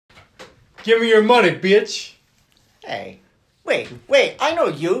Give me your money, bitch. Hey, wait, I know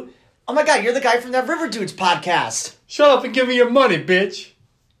you. Oh my god, you're the guy from that River Dudes podcast. Shut up and give me your money, bitch.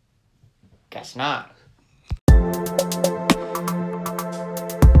 Guess not.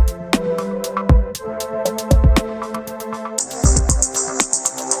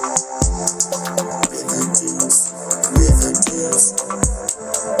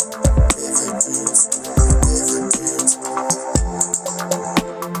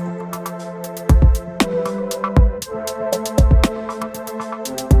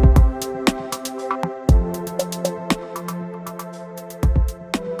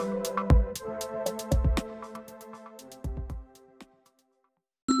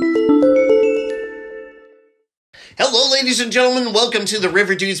 Hello, ladies and gentlemen. Welcome to the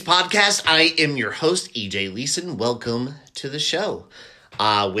River Dudes podcast. I am your host, EJ Leeson. Welcome to the show.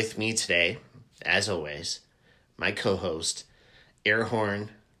 With me today, as always, my co-host, air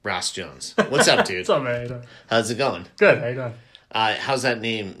horn, Ross Jones. What's up, dude? What's up, man? How's it going? Good. How you doing? How's that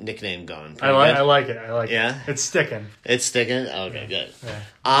nickname going? I like it. Yeah? It's sticking. It's sticking? Okay, good.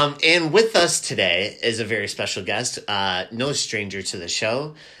 Yeah. And with us today is a very special guest, no stranger to the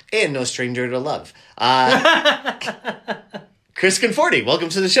show, and no stranger to love. Chris Conforti, welcome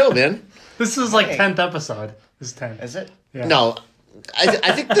to the show, man. This is like 10th episode. This is 10. Is it? Yeah. No,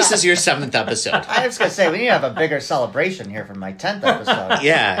 I think this is your 7th episode. I was going to say, we need to have a bigger celebration here for my 10th episode.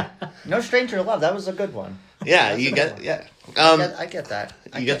 Yeah. No Stranger to Love, that was a good one. Yeah, That's you a get, good one. yeah. I get that.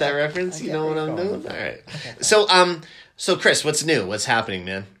 You get that reference? I You get know where what you're I'm going doing? with All that. right. So Chris, what's new? What's happening,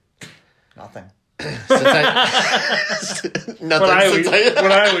 man? Nothing. Nothing. What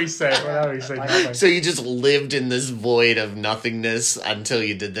I always say. Nothing. So you just lived in this void of nothingness until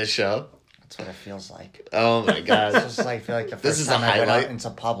you did this show? That's what it feels like. Oh my god. It's just like, I feel like the This first is time a I went highlight? out into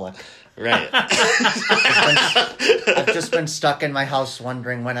public. Right. I've just been stuck in my house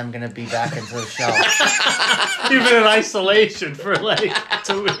wondering when I'm going to be back into the show. You've been in isolation for like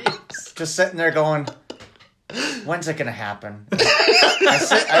 2 weeks. Just sitting there going, when's it going to happen? I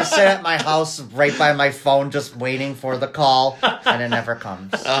sit at my house right by my phone just waiting for the call, and it never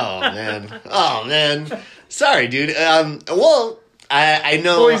comes. Oh man. Sorry, dude. Well, I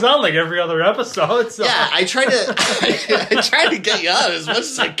know. Well, he's on like every other episode. So. Yeah, I try to get you on as much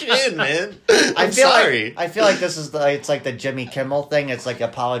as I can, man. I'm sorry. I feel like this is it's like the Jimmy Kimmel thing. It's like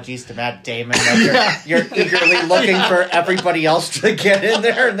apologies to Matt Damon. Like you're eagerly looking for everybody else to get in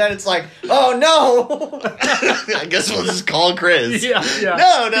there, and then it's like, oh no. I guess we'll just call Chris. Yeah.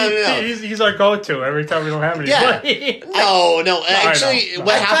 No. He's our go-to every time we don't have anybody. No. Actually, know.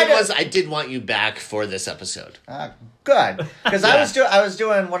 what I happened tried to- was I did want you back for this episode. Good, because Yeah. I was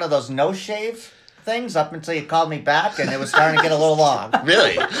doing one of those no shave things up until you called me back, and it was starting to get a little long.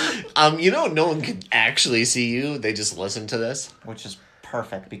 Really? No one can actually see you. They just listen to this. Which is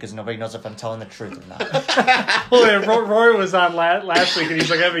perfect because nobody knows if I'm telling the truth or not. Well, yeah, Roy was on last week, and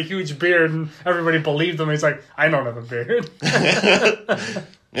he's like, I have a huge beard, and everybody believed him. He's like, I don't have a beard.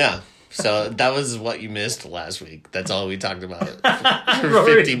 Yeah. So that was what you missed last week. That's all we talked about for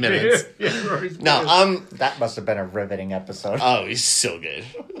Rory's 50 minutes. beard. Yeah, Rory's beard. No, That must have been a riveting episode. oh, he's so good.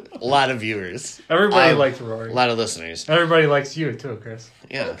 A lot of viewers. Everybody likes Rory. A lot of listeners. Everybody likes you too, Chris.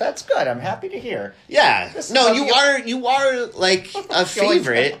 Yeah. That's good. I'm happy to hear. Yeah. This is No, how you are like a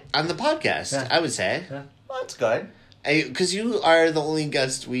favorite on the podcast, Yeah. I would say. Yeah. Well, that's good. Because you are the only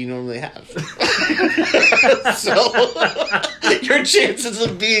guest we normally have. So your chances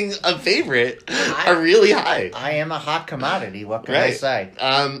of being a favorite are really high. I am a hot commodity. What can I say?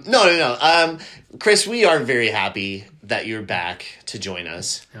 No. Chris, we are very happy that you're back to join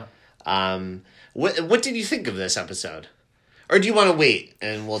us. Yeah. What did you think of this episode? Or do you want to wait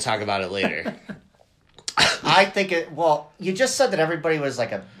and we'll talk about it later? I think you just said that everybody was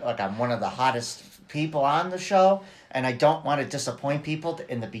like I'm one of the hottest people on the show, and I don't want to disappoint people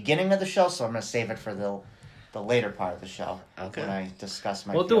in the beginning of the show, so I'm going to save it for the later part of the show. Okay. When I discuss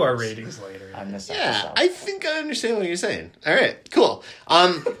my We'll do our feelings ratings later. on this Yeah, episode. I think I understand what you're saying. All right, cool.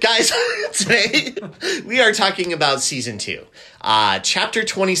 Guys, today we are talking about season 2, chapter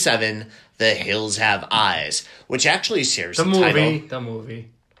 27, The Hills Have Eyes, which actually shares the title. The movie.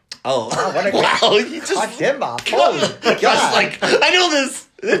 Oh, what a wow! You just cut him off. Holy I was God. like, I know this.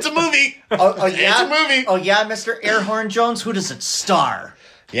 It's a movie. Oh, yeah? It's a movie. Oh, yeah, Mr. Airhorn Jones? Who does it star?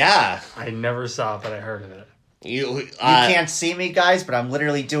 Yeah, I never saw it, but I heard of it. you. You can't see me, guys, but I'm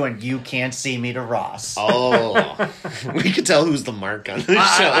literally doing You Can't See Me to Ross. Oh, we could tell who's the mark on the show.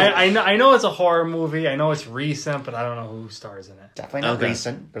 I know it's a horror movie. I know it's recent, but I don't know who stars in it. Definitely not Okay.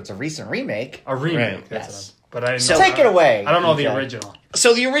 recent, but it's a recent remake. A remake. Right. That's Yes. it. But I So- Take it away. I don't know the EJ. original.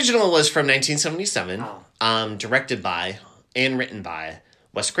 So the original was from 1977, Oh. directed by and written by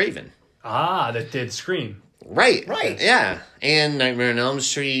Wes Craven. That did Scream. Right. Right. Yeah. And Nightmare on Elm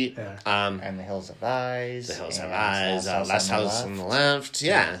Street. Yeah. And The Hills Have Eyes. The Hills Have and Eyes. Last House on the Left.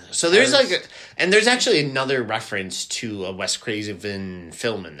 Yeah. Yeah. So there's and there's actually another reference to a Wes Craven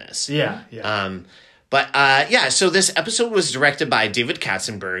film in this. Yeah. Yeah. So this episode was directed by David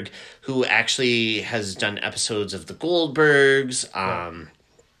Katzenberg, who actually has done episodes of The Goldbergs,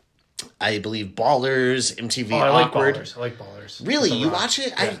 I believe Ballers, MTV I like Awkward. Ballers. I like Ballers. Really? With The You Rock. watch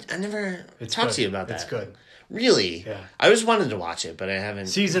it? Yeah. I never It's talked good. to you about that. It's good. Really? Yeah. I always wanted to watch it, but I haven't.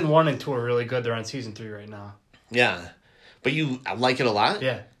 Season 1 and 2 are really good. They're on season 3 right now. Yeah. But you like it a lot?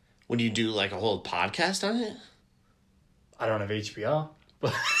 Yeah. Would you do like a whole podcast on it? I don't have HBO.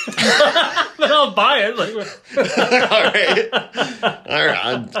 But I'll buy it. All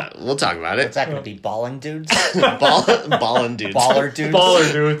right. We'll talk about What's it. that going to be? Balling dudes? Ballin' dudes. Baller dudes?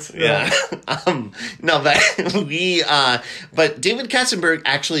 Baller dudes. Yeah. No, but David Katzenberg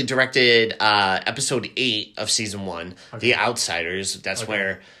actually directed episode 8 of season 1, The Outsiders. That's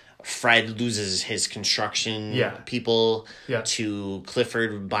where Fred loses his construction people to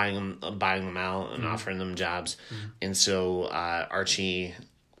Clifford buying them out and offering them jobs. And so Archie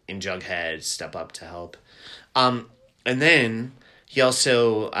and Jughead step up to help. And then he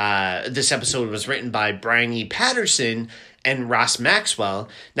also, this episode was written by Brian E. Patterson and Ross Maxwell.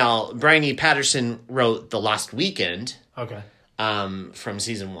 Now, Brian E. Patterson wrote The Lost Weekend. Okay. From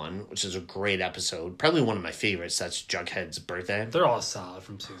season 1, which is a great episode. Probably one of my favorites. That's Jughead's birthday. They're all solid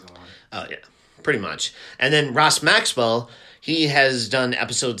from season 1. Oh, yeah. Pretty much. And then Ross Maxwell, he has done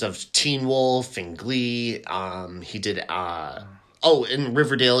episodes of Teen Wolf and Glee. He did, in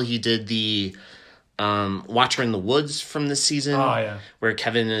Riverdale, he did the Watcher in the Woods from this season. Oh, yeah. Where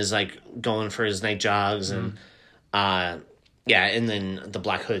Kevin is, like, going for his night jogs. And, and then the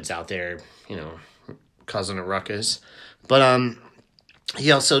Black Hood's out there, causing a ruckus. But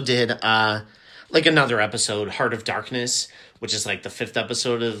he also did another episode, Heart of Darkness, which is like the 5th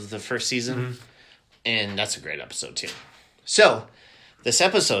episode of the first season. And that's a great episode too. So this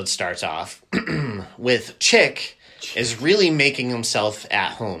episode starts off with Chick is really making himself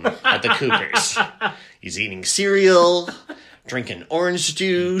at home at the Coopers. He's eating cereal, drinking orange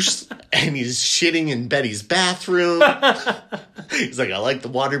juice, and he's shitting in Betty's bathroom. He's like, I like the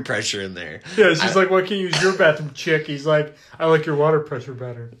water pressure in there. Yeah, she's like, why can't you use your bathroom, Chick? He's like, I like your water pressure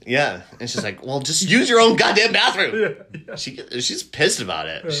better. Yeah. And she's like, well, just use your own goddamn bathroom. Yeah. She's pissed about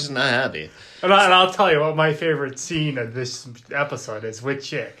it. She's not happy. And I'll tell you what my favorite scene of this episode is with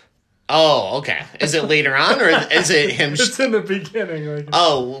Chick. Oh, okay. Is it later on, or is it him? It's in the beginning.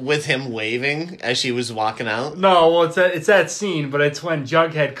 With him waving as she was walking out? No, well, it's that scene, but it's when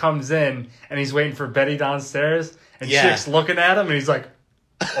Jughead comes in and he's waiting for Betty downstairs, and Chick's looking at him, and he's like,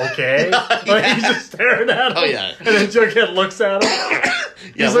 okay. He's just staring at him. Oh, yeah. And then Jughead looks at him.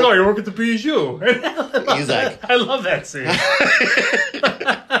 He's like, oh, you work at the Bijou. He's like, I love that scene.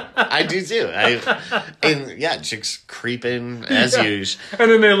 I do too. Chick's creeping as usual.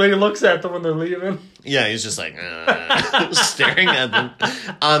 And then the lady looks at them when they're leaving. Yeah, he's just like staring at them.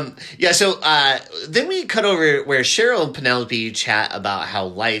 So then we cut over where Cheryl and Penelope chat about how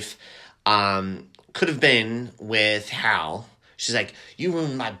life could have been with Hal. She's like, you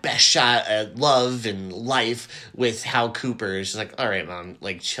ruined my best shot at love and life with Hal Cooper. She's like, all right, Mom,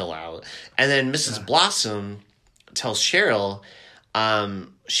 like, chill out. And then Mrs. Blossom tells Cheryl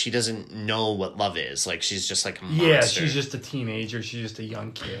she doesn't know what love is. Like, she's just like a monster. Yeah, she's just a teenager. She's just a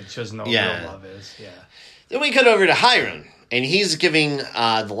young kid. She doesn't know what real love is. Yeah. Then we cut over to Hiram, and he's giving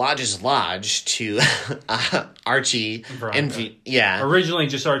the Lodge's Lodge to Archie Veronica. and Originally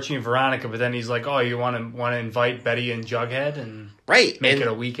just Archie and Veronica, but then he's like, "Oh, you want to invite Betty and Jughead and make it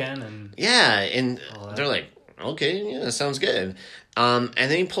a weekend?" And they're like, "Okay, yeah, that sounds good." And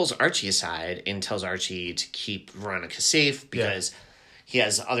then he pulls Archie aside and tells Archie to keep Veronica safe because he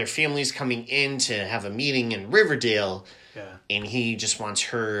has other families coming in to have a meeting in Riverdale. Yeah. And he just wants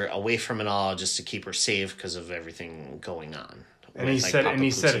her away from it all just to keep her safe because of everything going on. And he said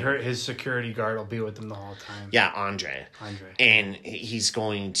his security guard will be with them the whole time. Yeah, Andre. And he's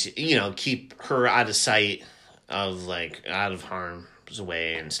going to, keep her out of sight of, like, out of harm's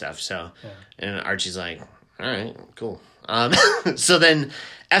way and stuff. So, and Archie's like, all right, cool. So then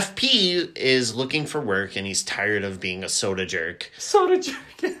FP is looking for work and he's tired of being a soda jerk. Soda jerk.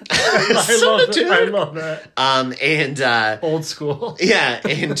 I love that. Old school. Yeah,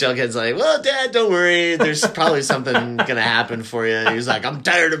 and Jughead's like, well, Dad, don't worry. There's probably something going to happen for you. He's like, I'm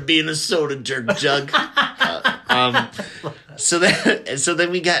tired of being a soda jerk, Jug. So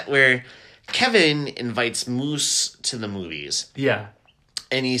then we get where Kevin invites Moose to the movies. Yeah.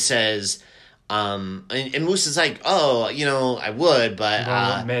 And he says, And Moose is like, oh, I would, but I'm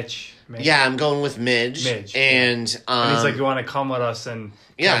going with Mitch. Yeah, I'm going with Midge. And he's like, you want to come with us? And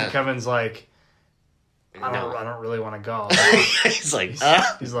Kevin's like, I don't really want to go. he's like,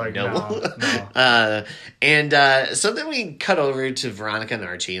 no. And so then we cut over to Veronica and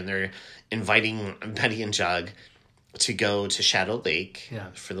Archie, and they're inviting Betty and Jug to go to Shadow Lake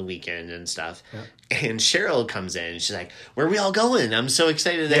for the weekend and stuff. Yeah. And Cheryl comes in, and she's like, where are we all going? I'm so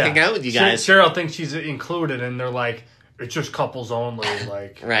excited to hang out with you guys. Cheryl thinks she's included, and they're like, it's just couples only.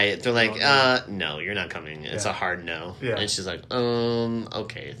 Like, right. They're like, no, you're not coming. It's a hard no. Yeah. And she's like,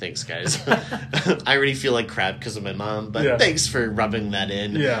 okay, thanks, guys. I already feel like crap because of my mom, but thanks for rubbing that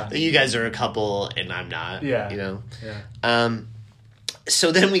in. Yeah. You guys are a couple, and I'm not. Yeah. Yeah.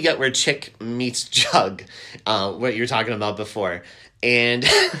 So then we get where Chick meets Jug, what you were talking about before. And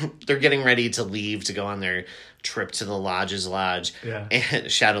they're getting ready to leave to go on their trip to the Lodge's Lodge and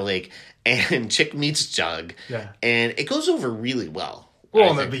Shadow Lake. And Chick meets Jug. Yeah. And it goes over really well. Well,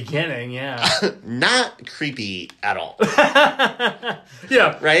 in the beginning, not creepy at all.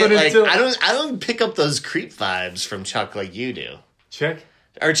 Yeah. Right? Like, I don't pick up those creep vibes from Chuck like you do. Chick?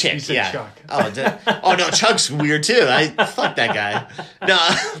 Or Chick, you said Chuck. Oh, no, Chuck's weird too. Fuck that guy.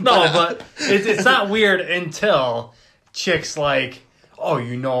 But it's not weird until Chick's like, oh,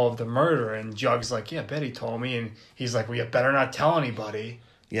 you know of the murder. And Jug's like, yeah, Betty told me. And he's like, well, you better not tell anybody.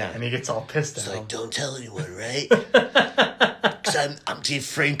 Yeah. And he gets all pissed at him. He's like, don't tell anyone, right? Because I'm Dave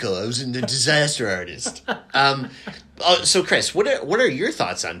Franco. I was in The Disaster Artist. So, Chris, what are your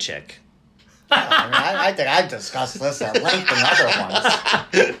thoughts on Chick? I think I've discussed this at length in other ones.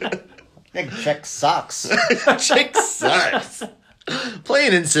 I think Chick sucks. Chick sucks.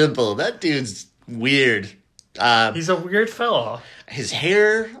 Plain and simple. That dude's weird. He's a weird fellow. His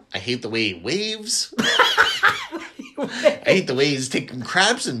hair, I hate the way he waves. I hate the way he's taking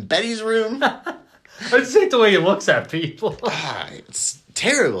craps in Betty's room. I just hate the way he looks at people. It's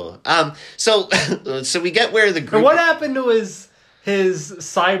terrible. So we get where the group... And what happened to his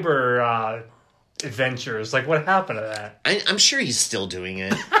cyber adventures? Like, what happened to that? I'm sure he's still doing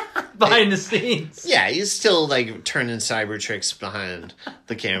it. Behind the scenes. Yeah, he's still, like, turning cyber tricks behind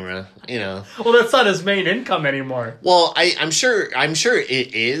the camera, Well, that's not his main income anymore. Well, I'm sure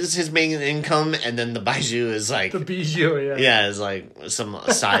it is his main income, and then the bijou is, like... The bijou, yeah. Yeah, is, like, some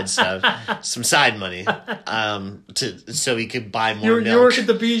side stuff. Some side money. So he could buy more milk. You work at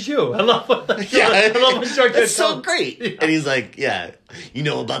the bijou. I love what it's so great. Yeah. And he's like, yeah, you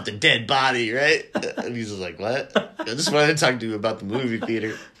know about the dead body, right? And he's just like, what? I just wanted to talk to you about the movie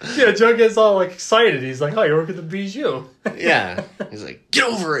theater. Yeah, Jug gets all like excited. He's like, oh, you work at the bijou. Yeah. He's like, get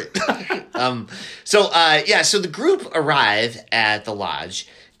over it. So the group arrive at the lodge,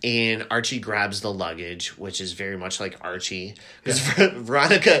 and Archie grabs the luggage, which is very much like Archie. Because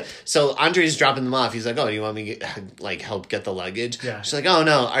Veronica, so Andre's dropping them off. He's like, oh, do you want me to help get the luggage? Yeah. She's like, oh,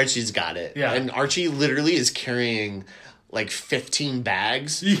 no, Archie's got it. Yeah. And Archie literally is carrying 15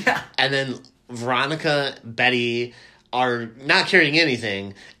 bags. Yeah. And then Veronica, Betty are not carrying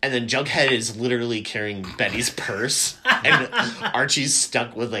anything, and then Jughead is literally carrying Betty's purse, and Archie's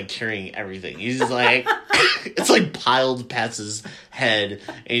stuck with carrying everything. He's just like, it's piled past his head,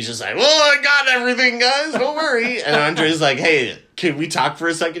 and he's just like, well, I got everything, guys, don't worry. And Andre's like, hey, can we talk for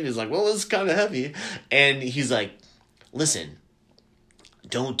a second? He's like, well, it's kind of heavy. And he's like, listen,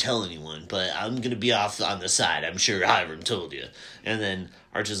 don't tell anyone, but I'm going to be off on the side. I'm sure Hiram told you. And then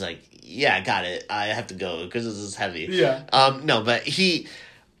Archie's like, yeah, I got it. I have to go because this is heavy. Yeah. No, but he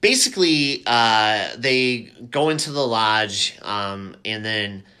basically, they go into the lodge, and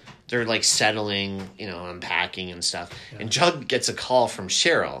then they're settling, unpacking and stuff. Yeah. And Jug gets a call from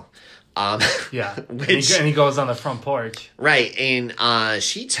Cheryl. Yeah. And he goes on the front porch. Right. And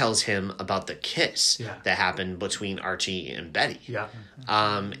she tells him about the kiss that happened between Archie and Betty. Yeah.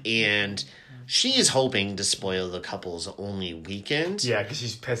 And she is hoping to spoil the couple's only weekend. Yeah, because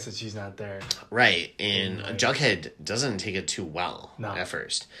she's pissed that she's not there. Right. And Jughead doesn't take it too well at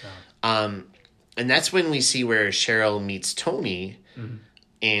first. No. And that's when we see where Cheryl meets Tony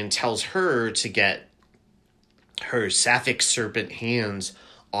and tells her to get her sapphic serpent hands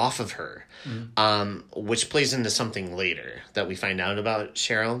off of her, which plays into something later that we find out about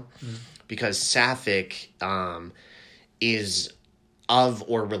Cheryl, because sapphic is of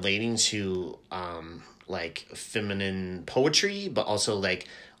or relating to feminine poetry, but also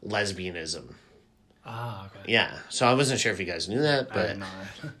lesbianism. Ah, okay. Yeah, so I wasn't sure if you guys knew that, but I didn't know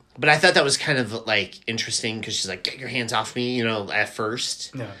that. But I thought that was kind of interesting because she's like, get your hands off me, at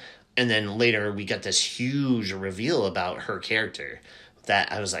first. Yeah. And then later we get this huge reveal about her character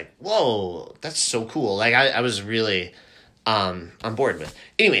that I was like, whoa, that's so cool. I was really on board with.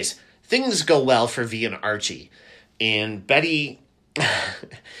 Anyways, things go well for V and Archie, and Betty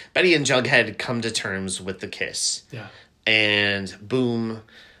and Jughead come to terms with the kiss. Yeah. And boom,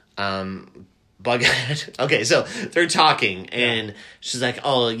 Bughead. Okay, so they're talking, and she's like,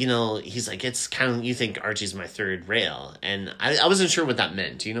 "Oh, he's like, it's kind of, you think Archie's my third rail," and I wasn't sure what that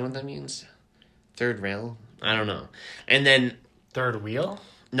meant. Do you know what that means? Third rail? I don't know. And then third wheel?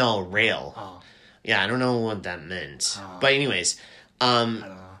 No, rail. Oh. Yeah, I don't know what that meant. Oh. But anyways, I don't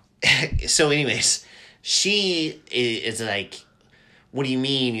know. So anyways, she is like, what do you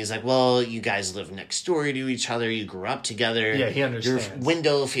mean? He's like, well, you guys live next door to each other. You grew up together. Yeah, he understands. Your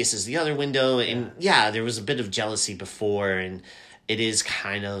window faces the other window. And there was a bit of jealousy before. And it is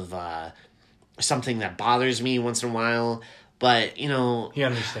kind of something that bothers me once in a while. But, he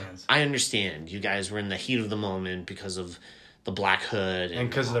understands. I understand. You guys were in the heat of the moment because of the Black Hood. And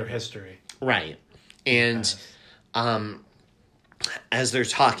because of their history. Right. And as they're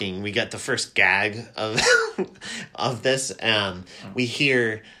talking, we get the first gag of this. We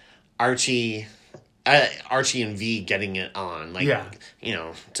hear Archie and V getting it on, like, to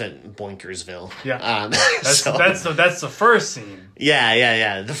Boinkersville. Yeah, that's the first scene.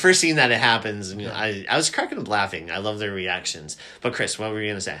 Yeah. The first scene that it happens, I was cracking up laughing. I love their reactions. But Chris, what were you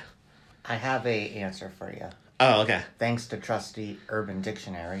gonna say? I have a answer for you. Oh, okay. Thanks to trusty Urban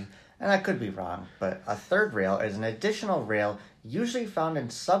Dictionary, and I could be wrong, but a third rail is an additional rail usually found in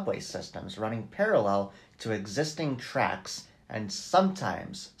subway systems running parallel to existing tracks and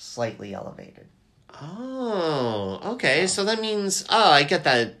sometimes slightly elevated. Oh, okay. So that means, I get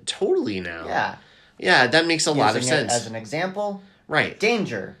that totally now. Yeah. Yeah, that makes a lot of Using sense. it as an example, right.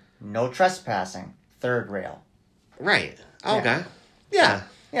 Danger, no trespassing, third rail. Right. Okay. Yeah.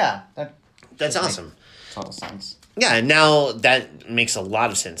 Yeah. That's awesome. Total sense. Yeah, now that makes a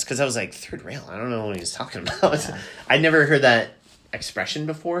lot of sense, because I was like, third rail? I don't know what he's talking about. Yeah. I never heard that expression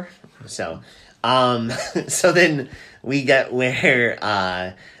before. So, so then we get where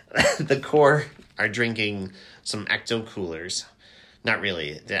the Corps are drinking some Ecto Coolers. Not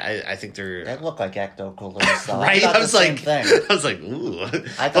really. I think they're... They look like Ecto Coolers. So right? I was like, ooh.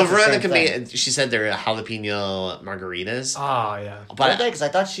 But Veronica she said they're jalapeno margaritas. Oh, yeah. But because I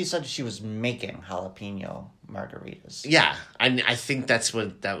thought she said she was making jalapeno margaritas. Yeah, I think that's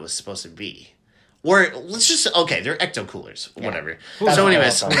what that was supposed to be. Or let's just they're Ecto Coolers, whatever. So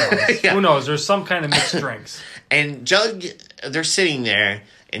anyways, who knows? There's some kind of mixed drinks. And Jug, they're sitting there,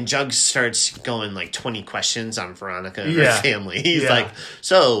 and Jug starts going like 20 questions on Veronica and her family. He's like,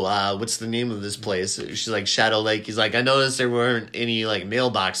 so, what's the name of this place? She's like, Shadow Lake. He's like, I noticed there weren't any like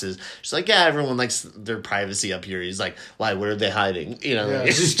mailboxes. She's like, yeah, everyone likes their privacy up here. He's like, why? What are they hiding?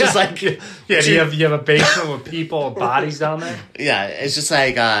 It's just like, do you have a basement with people, bodies down there? Yeah, it's just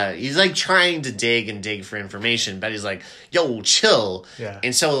like he's like trying to dig for information. Betty's like, yo, chill. Yeah.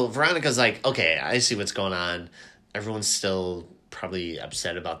 And so Veronica's like, okay, I see what's going on. Everyone's still probably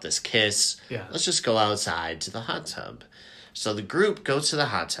upset about this kiss. Yeah. Let's just go outside to the hot tub. So the group goes to the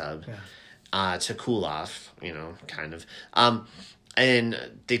hot tub to cool off, kind of. And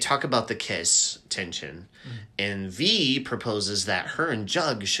they talk about the kiss tension. And V proposes that her and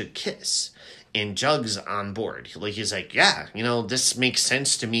Jug should kiss. And Jug's on board. He's like, yeah, this makes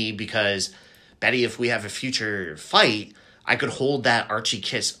sense to me because, Betty, if we have a future fight, I could hold that Archie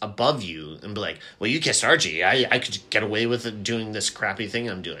kiss above you and be like, well, you kissed Archie. I could get away with it doing this crappy thing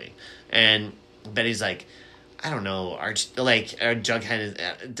I'm doing. And Betty's like, I don't know, Archie,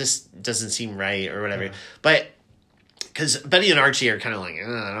 Jughead, this doesn't seem right or whatever. Yeah. But because Betty and Archie are kind of like,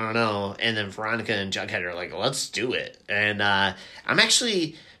 I don't know. And then Veronica and Jughead are like, let's do it. And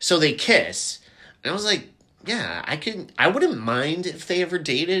so they kiss. And I was like, yeah, I wouldn't mind if they ever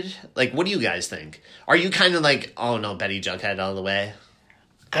dated. Like, what do you guys think? Are you kind of like, oh no, Betty Jughead all the way?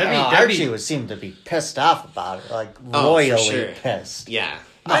 Archie would seem to be pissed off about it, like royally pissed. Yeah.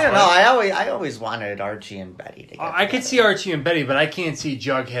 I don't know. I always wanted Archie and Betty together. I could see Archie and Betty, but I can't see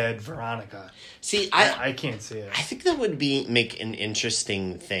Jughead, Veronica. See, I can't see it. I think that would make an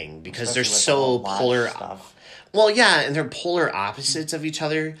interesting thing because they're so polar. Stuff. Well, yeah, and they're polar opposites of each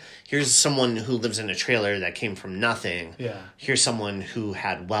other. Here's someone who lives in a trailer that came from nothing. Yeah. Here's someone who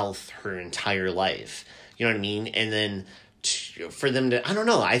had wealth her entire life. You know what I mean? And then for them to, I don't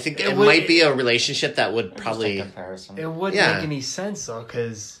know. I think it might be a relationship that would probably. It wouldn't make any sense though,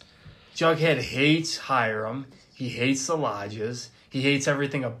 because Jughead hates Hiram. He hates the lodges. He hates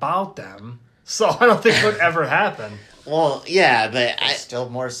everything about them. So I don't think it would ever happen. Well, yeah, but there's still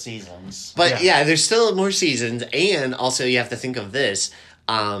more seasons. But there's still more seasons, and also you have to think of this,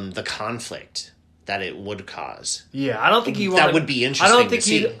 the conflict that it would cause. Yeah, I don't think that would be interesting.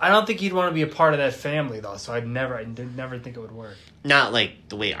 I don't think he'd want to be a part of that family though. So I never think it would work. Not like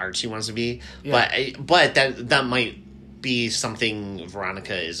the way Archie wants to be, but that might be something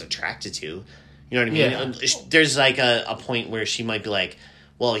Veronica is attracted to. You know what I mean? Yeah. There's like a point where she might be like,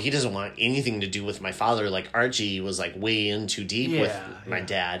 well, he doesn't want anything to do with my father. Like Archie was like way in too deep with my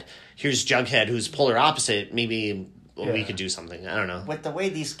dad. Here's Jughead, who's polar opposite. Maybe we could do something. I don't know. With the way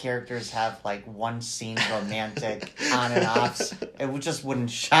these characters have like one scene romantic on and offs, it just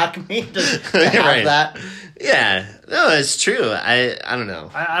wouldn't shock me to have that. Yeah, no, it's true. I don't know.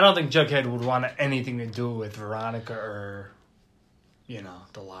 I don't think Jughead would want anything to do with Veronica or,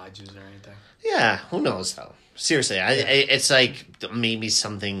 the lodges or anything. Yeah, who knows though. Seriously, it's like maybe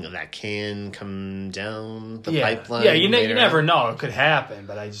something that can come down the pipeline. Yeah, you never know. It could happen,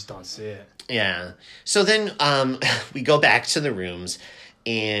 but I just don't see it. Yeah. So then we go back to the rooms,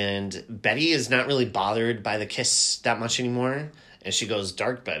 and Betty is not really bothered by the kiss that much anymore. And she goes,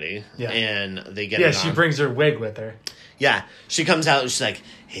 Dark Betty. Yeah. And they get it on. She brings her wig with her. Yeah. She comes out and she's like,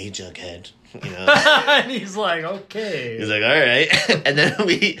 hey, Jughead. And he's like, okay. He's like, all right. And then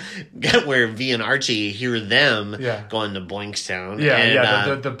we get where V and Archie hear them going to Boinkstown.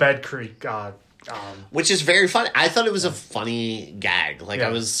 Yeah, the Bed Creek. Which is very funny. I thought it was a funny gag. Like, I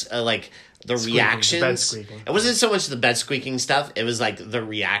was like... The reactions. The bed squeaking. It wasn't so much the bed squeaking stuff. It was like the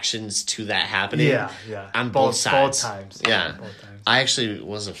reactions to that happening. Yeah. On both sides. Both times. Yeah. Both times. I actually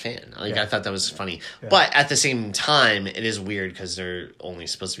was a fan. I thought that was funny. Yeah. But at the same time, it is weird because they're only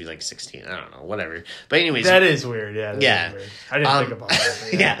supposed to be like 16. I don't know. Whatever. But anyways. That is weird. Yeah. Yeah. Weird. I didn't think about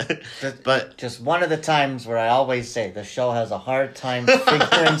that. But just one of the times where I always say the show has a hard time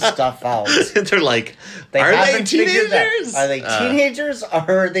figuring stuff out. They're like, are they teenagers? Are they teenagers or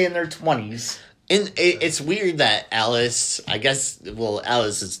are they in their 20s? And it's weird that Alice,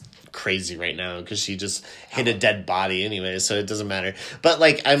 Alice is crazy right now because she just hit a dead body anyway, so it doesn't matter. But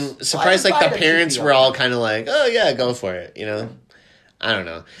like, I'm surprised like the parents were all kind of like, oh yeah, go for it, I don't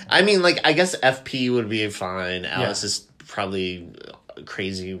know. I mean, like, I guess FP would be fine. Alice is probably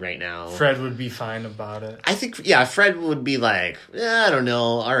crazy right now. Fred would be fine about it. I think, Fred would be like, I don't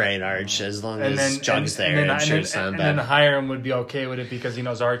know, all right, Arch, as long as Jug's there. I'm sure it's not bad. And then Hiram would be okay with it because he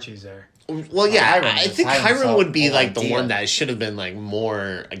knows Archie's there. Well, yeah, I think Hiram would be like the one that should have been like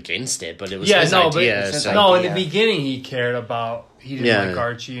more against it, but it was his idea. In the beginning he cared about, he didn't like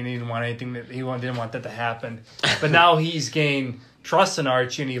Archie and he didn't want anything didn't want that to happen. But now he's gained trust in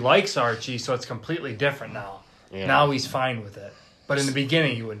Archie and he likes Archie, so it's completely different now. Yeah. Now he's fine with it. But in the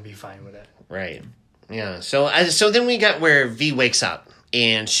beginning he wouldn't be fine with it. Right. Yeah. So then we get where V wakes up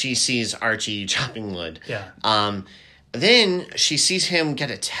and she sees Archie chopping wood. Yeah. Then she sees him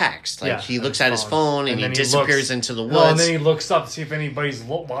get a text. Like, he looks at his phone and he disappears into the woods. No, and then he looks up to see if anybody's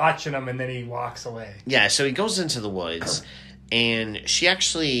watching him, and then he walks away. Yeah, so he goes into the woods, and she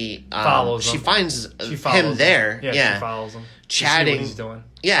actually follows him. She finds him there. Yeah, she follows him. Chatting. See what he's doing.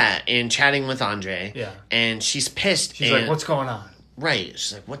 Yeah, and chatting with Andre. Yeah. And she's pissed. She's like, what's going on? Right.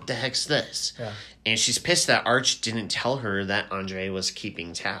 She's like, what the heck's this? Yeah. And she's pissed that Arch didn't tell her that Andre was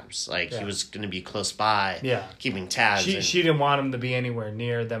keeping tabs. Like, he was going to be close by, keeping tabs. She didn't want him to be anywhere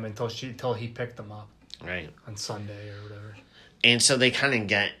near them until he picked them up. Right. On Sunday or whatever. And so they kind of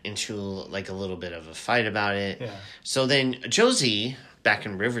get into, like, a little bit of a fight about it. Yeah. So then Josie, back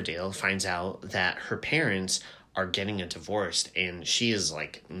in Riverdale, finds out that her parents are getting a divorce, and she is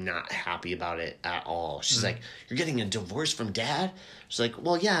like not happy about it at all. She's like, you're getting a divorce from Dad? She's like,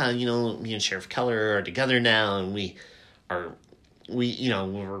 well, yeah, me and Sheriff Keller are together now, and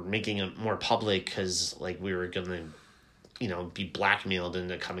we're making it more public because like we were gonna be blackmailed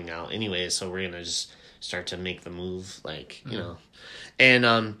into coming out anyway, so we're gonna just start to make the move, like,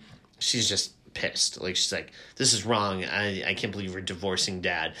 and she's just pissed. Like, she's like, this is wrong. I can't believe we're divorcing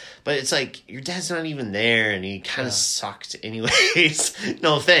Dad. But it's like, your dad's not even there, and he kind of sucked anyways.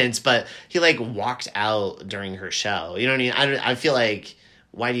 No offense, but he like walked out during her show. You know what I mean? I feel like,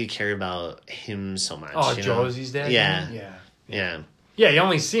 why do you care about him so much? Oh, Josie's dad? Yeah. Yeah, you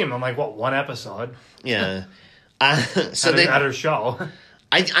only see him on like one episode. Yeah. So at her show.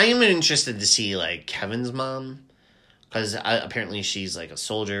 I am interested to see like Kevin's mom. Because apparently she's like a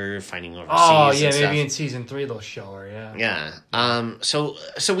soldier fighting overseas. Oh yeah, maybe in season 3 they'll show her. Yeah. Yeah. So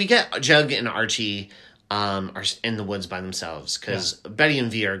we get Jug and Archie are in the woods by themselves because Betty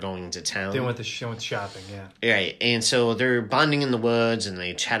and V are going to town. They went shopping. Yeah. Right, and so they're bonding in the woods and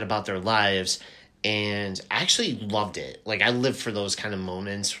they chat about their lives. And I actually loved it. Like, I live for those kind of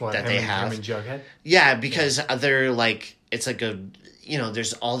moments that they have. Him and Jughead? Yeah, because they're like, it's like a,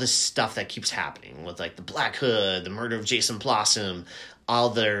 there's all this stuff that keeps happening with like the Black Hood, the murder of Jason Blossom, all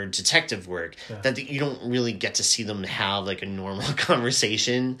their detective work that you don't really get to see them have like a normal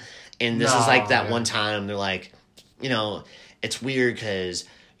conversation. And this is like that one time they're like, you know, it's weird because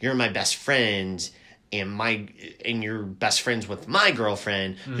you're my best friend and you're best friends with my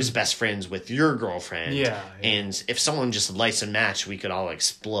girlfriend who's best friends with your girlfriend. Yeah. And if someone just lights a match, we could all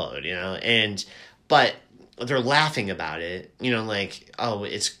explode, you know? But they're laughing about it, you know, like, oh,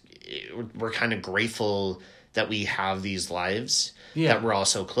 we're kind of grateful that we have these lives, that we're all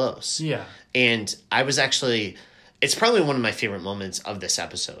so close. Yeah. And I was actually, it's probably one of my favorite moments of this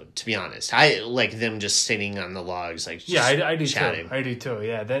episode, to be honest. I like them just sitting on the logs, like, just I do chatting. too. I do too.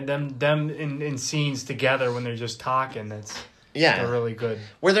 Yeah. Them in scenes together when they're just talking, they're really good.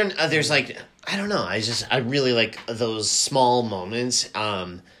 Where there's like, I don't know. I really like those small moments.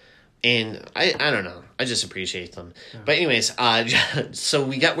 And I don't know. I just appreciate them. Yeah. But anyways, so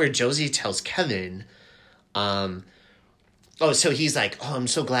we got where Josie tells Kevin, so he's like, oh, I'm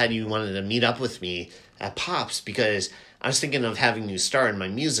so glad you wanted to meet up with me at Pops because I was thinking of having you star in my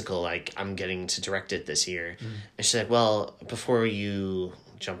musical. Like, I'm getting to direct it this year. And she's like, well, before you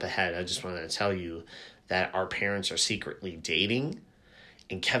jump ahead, I just wanted to tell you that our parents are secretly dating.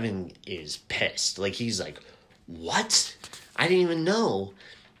 And Kevin is pissed. Like, he's like, what? I didn't even know.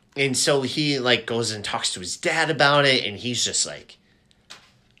 And so he, like, goes and talks to his dad about it, and he's just, like,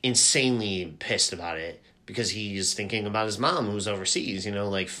 insanely pissed about it because he's thinking about his mom who's overseas, you know,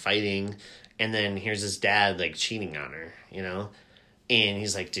 like, fighting, and then here's his dad, like, cheating on her, you know? And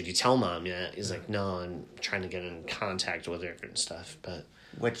he's like, did you tell Mom yet? He's like, no, I'm trying to get in contact with her and stuff, but...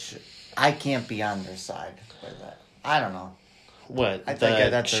 Which, I can't be on their side with that. I don't know. What? I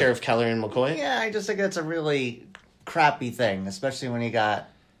think that's Sheriff Keller and McCoy? Yeah, I just think that's a really crappy thing, especially when you got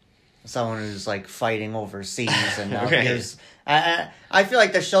someone who's like fighting overseas and now here's I feel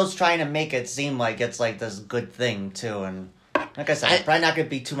like the show's trying to make it seem like it's like this good thing too, and like I said, I'm probably not going to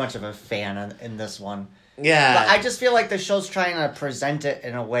be too much of a fan in this one. Yeah. But I just feel like the show's trying to present it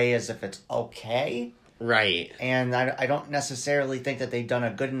in a way as if it's okay. Right. And I don't necessarily think that they've done a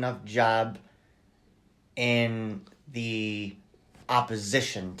good enough job in the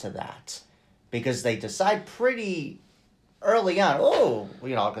opposition to that. Because they decide pretty early on,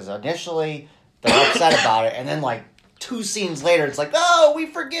 because initially they're upset about it, and then like 2 scenes later, it's like, oh, we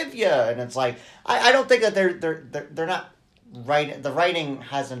forgive you, and it's like, I don't think that they're not right. The writing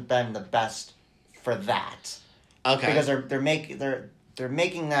hasn't been the best for that. Okay. Because they're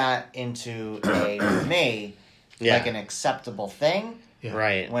making that into like an acceptable thing. Yeah.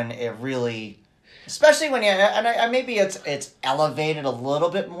 Right. When it really. Especially when maybe it's elevated a little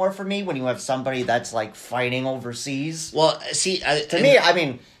bit more for me when you have somebody that's like fighting overseas. Well, see, to me, I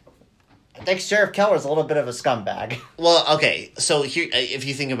mean, I think Sheriff Keller is a little bit of a scumbag. Well, okay, so here, if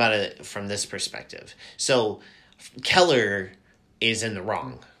you think about it from this perspective, so Keller is in the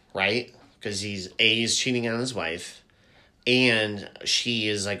wrong, right? Because he's cheating on his wife. And she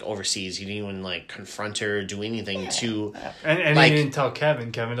is, like, overseas. He didn't even, like, confront her, do anything to... And like, he didn't tell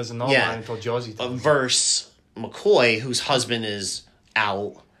Kevin. Kevin doesn't know about it until Josie told him. Versus McCoy, whose husband is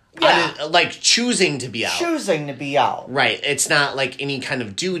out. Yeah. Choosing to be out. Choosing to be out. Right. It's not, like, any kind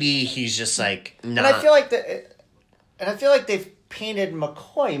of duty. He's just, like, not... And I feel like they've painted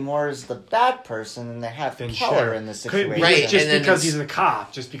McCoy more as the bad person than they have Keller in this situation. Right. Just because he's a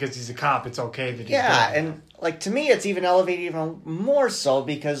cop. Just because he's a cop, it's okay that he's dead. And... Like, to me, it's even elevated even more so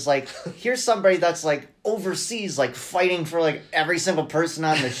because, like, here's somebody that's, like, overseas, like, fighting for, like, every single person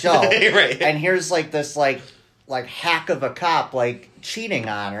on the show. Right. And here's, like, this, like hack of a cop, like, cheating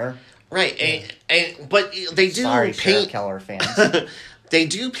on her. Right. Yeah. But they do paint... Sheriff Keller fans. They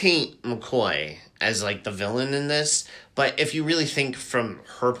do paint McCoy as, like, the villain in this. But if you really think from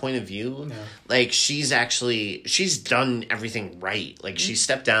her point of view, like, she's done everything right. Like, she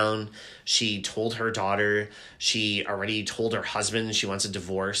stepped down... She told her daughter, she already told her husband she wants a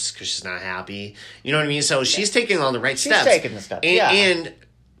divorce because she's not happy. You know what I mean? So she's taking all the right steps. She's taking the steps, and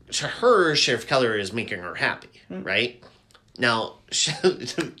to her, Sheriff Keller is making her happy, right? Now,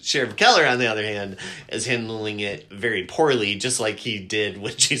 Sheriff Keller, on the other hand, is handling it very poorly, just like he did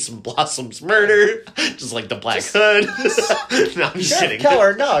with Jason Blossom's murder, just like the Black Hood. No, I'm just kidding.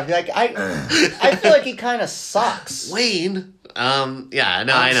 Keller, no, like I feel like he kind of sucks. Wayne, I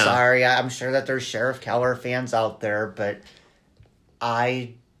know. I'm sorry, I'm sure that there's Sheriff Keller fans out there, but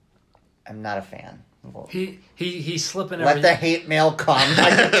I am not a fan. He's slipping. Let the hate mail come.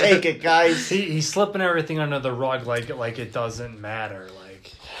 I can take it, guys. He's slipping everything under the rug like it doesn't matter.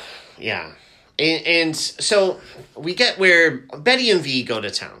 Like, yeah, and so we get where Betty and V go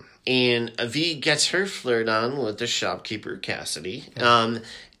to town, and V gets her flirt on with the shopkeeper Cassidy.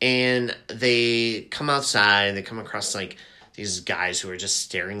 And they come outside. They come across like these guys who are just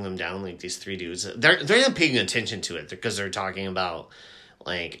staring them down, like these three dudes. They're not paying attention to it because they're talking about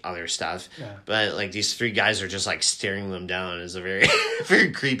like other stuff. Yeah. But like these three guys are just like staring them down. It's a very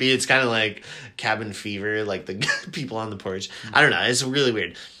very creepy. It's kind of like Cabin Fever, like the people on the porch. I don't know. It's really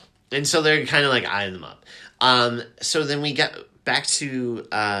weird. And so they're kind of like eyeing them up. So then we get back to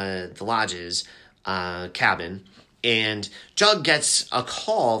the lodge's cabin, and Jug gets a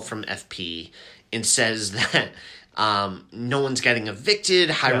call from FP and says that no one's getting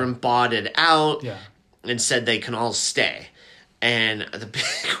evicted. Hiram bought it out and said they can all stay. And the big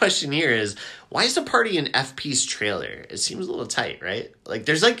question here is, why is the party in FP's trailer? It seems a little tight, right? Like,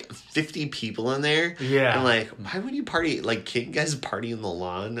 there's like 50 people in there. Yeah. And like, why would you party? Like, can't you guys party in the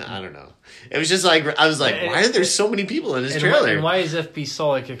lawn? I don't know. It was just like, I was like, why are there so many people in his trailer? And why is FP so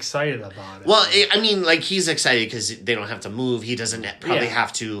like excited about it? Well, I mean, like, he's excited because they don't have to move. He doesn't probably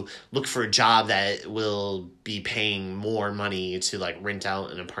have to look for a job that will be paying more money to like rent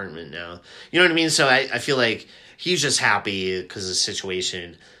out an apartment now. You know what I mean? So I feel like he's just happy because the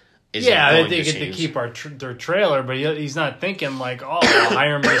situation is they get to keep their trailer, but he's not thinking like, oh,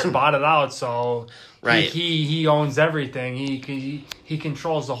 Hiram just bought it out, so he owns everything. He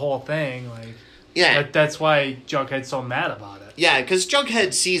controls the whole thing. Like, that's why Jughead's so mad about it. Yeah, because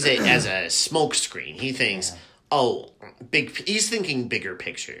Jughead sees it as a smokescreen. He thinks, he's thinking bigger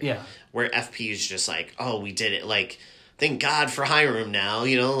picture. Yeah, where FP is just like, oh, we did it. Like, thank God for Hiram now.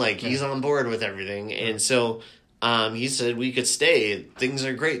 You know, like he's on board with everything, and so. He said we could stay. Things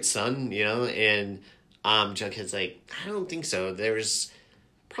are great, son. You know, and Jughead's like, I don't think so. There's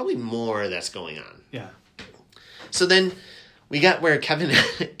probably more that's going on. Yeah. So then we got where Kevin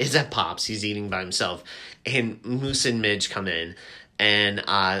is at Pop's. He's eating by himself, and Moose and Midge come in, and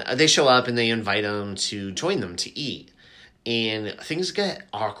they show up and they invite him to join them to eat. And things get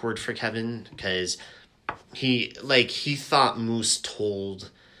awkward for Kevin because he thought Moose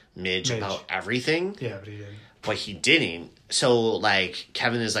told Midge about everything. Yeah, but he didn't. But he didn't. So, like,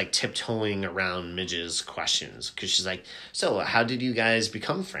 Kevin is, like, tiptoeing around Midge's questions. Because she's like, so, how did you guys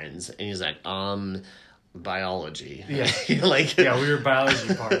become friends? And he's like, biology. Yeah. Like, we were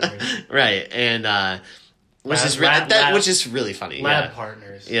biology partners. Right. And, which is really funny. Lab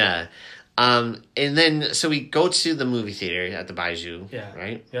partners. Yeah. And then, so we go to the movie theater at the Bijou. Yeah.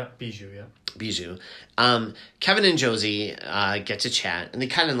 Right? Yeah, Bijou, yeah. Bijou. Kevin and Josie get to chat. And they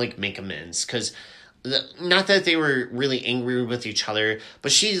kind of, like, make amends. Because... not that they were really angry with each other,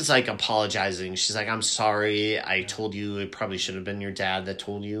 but she's like apologizing. She's like, I'm sorry. I told you it probably should have been your dad that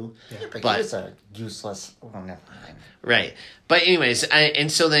told you. Yeah, but he was a useless... Oh, never mind. Right. But anyways,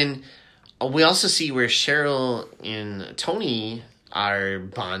 and so then we also see where Cheryl and Tony are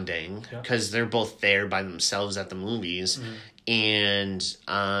bonding because they're both there by themselves at the movies. Mm-hmm.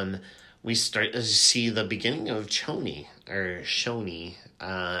 And we start to see the beginning of Shoney.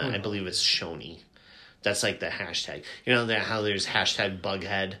 I believe it's Shoney. That's like the hashtag. You know how there's hashtag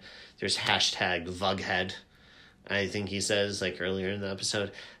Bughead? There's hashtag Vughead. I think he says, like, earlier in the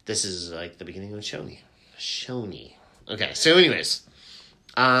episode. This is, like, the beginning of Shoney. Okay, so anyways.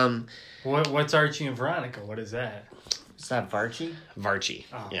 What's Archie and Veronica? What is that? Is that Varchie? Varchie,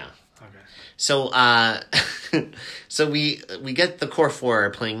 oh, yeah. Okay. So, so we get the core four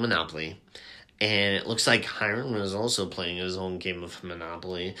playing Monopoly. And it looks like Hiram was also playing his own game of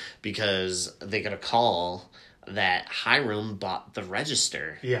Monopoly because they got a call that Hiram bought the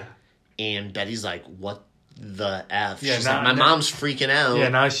register. Yeah. And Betty's like, what the F? Yeah, She's like, my mom's freaking out. Yeah,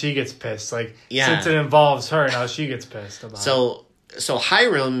 now she gets pissed. Like, since it involves her, now she gets pissed about it. So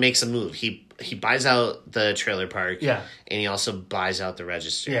Hiram makes a move. He buys out the trailer park. Yeah. And he also buys out the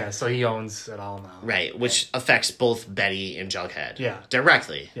register. Yeah, so he owns it all now. Right, which affects both Betty and Jughead. Yeah.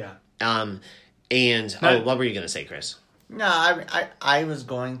 Directly. Yeah. And what were you going to say, Chris? No, I was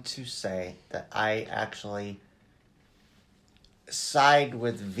going to say that I actually side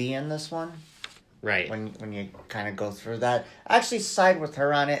with V in this one. Right. When you kind of go through that. I actually side with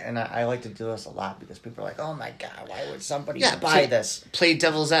her on it, and I like to do this a lot because people are like, oh my God, why would somebody buy this? Play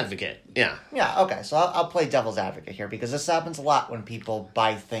devil's advocate. Yeah. Yeah, okay, so I'll play devil's advocate here because this happens a lot when people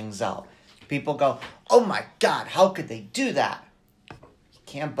buy things out. People go, oh my God, how could they do that?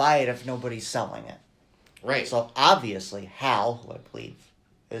 Can't buy it if nobody's selling it. Right. So obviously Hal, who I believe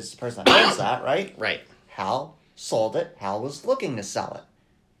is the person that owns that, right? Right. Hal sold it. Hal was looking to sell it.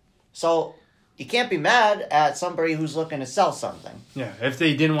 So you can't be mad at somebody who's looking to sell something. Yeah, if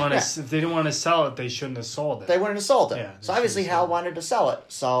they didn't want to sell it, they shouldn't have sold it. They wouldn't have sold it. Yeah, so obviously Hal wanted to sell it.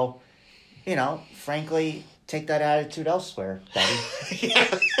 So, frankly, take that attitude elsewhere, Betty.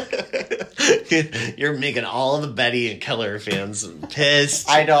 You're making all the Betty and Keller fans pissed.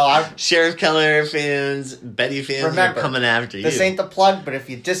 I know. Sheriff Keller fans, Betty fans are coming after you. This ain't the plug, but if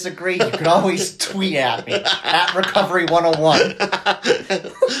you disagree, you can always tweet at me at Recovery 101.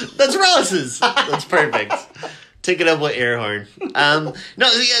 That's Ross's. That's perfect. Take it up with air horn. No,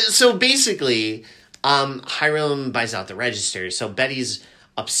 yeah, so basically, Hiram buys out the register. So Betty's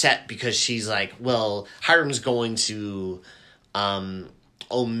upset because she's like, well, Hiram's going to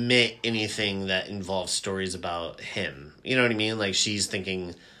omit anything that involves stories about him. You know what I mean? Like, she's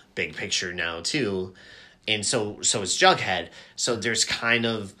thinking big picture now too. And so it's Jughead. So there's kind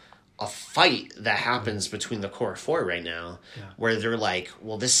of a fight that happens between the core four right now, where they're like,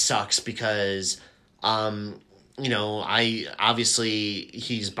 well, this sucks because you know,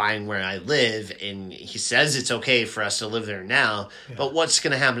 he's buying where I live, and he says it's okay for us to live there now, but what's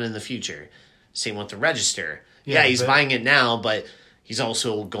going to happen in the future? Same with the register. Yeah, he's buying it now, but he's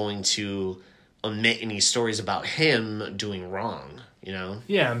also going to omit any stories about him doing wrong, you know?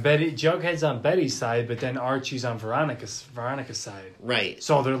 Yeah, and Jughead's on Betty's side, but then Archie's on Veronica's side. Right.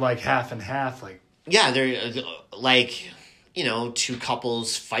 So they're like half and half, like... Yeah, they're like... you know, two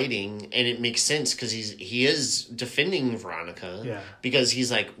couples fighting, and it makes sense because he is defending Veronica. Yeah. Because he's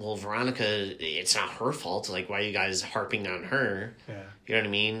like, well, Veronica, it's not her fault. Like, why are you guys harping on her? Yeah. You know what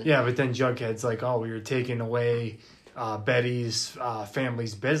I mean? Yeah, but then Jughead's like, oh, we were taking away Betty's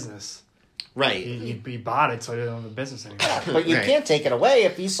family's business. Right. He bought it, so he didn't own the business anymore. But you can't take it away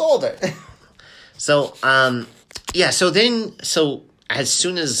if he sold it. So, so as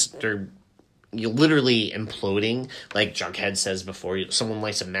soon as they're literally imploding, like Jughead says before, someone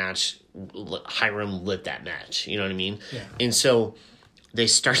lights a match, Hiram lit that match, you know what I mean? Yeah. And so they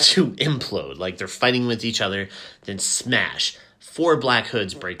start to implode, like they're fighting with each other, then smash. 4 Black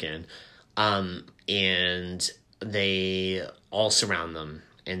Hoods break in, and they all surround them,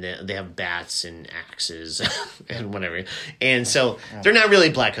 and they have bats and axes and whatever. And so they're not really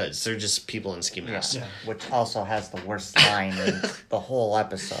Black Hoods, they're just people in ski masks. Yeah. Which also has the worst line in the whole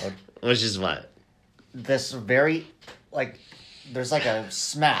episode. Which is what? This very, like, there's like a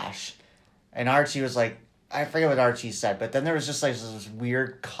smash, and Archie was like, I forget what Archie said, but then there was just like this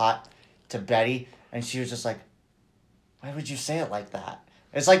weird cut to Betty, and she was just like, why would you say it like that?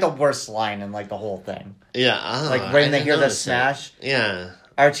 It's like the worst line in like the whole thing. Yeah. Like when they hear the smash. Yeah.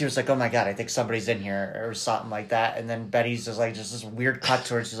 Archie was like, oh my God, I think somebody's in here or something like that. And then Betty's just like, just this weird cut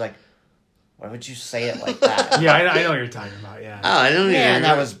to her. She's like, why would you say it like that? Yeah, I know what you're talking about, yeah. Oh, I don't know. Yeah, and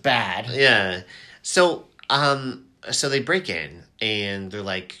that was bad. Yeah. So, so they break in, and they're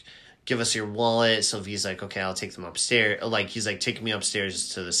like, give us your wallet. Sylvie's like, okay, I'll take them upstairs. Like, he's like, take me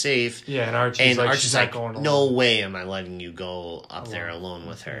upstairs to the safe. Yeah, and Archie's like, she's like, no way am I letting you go up there alone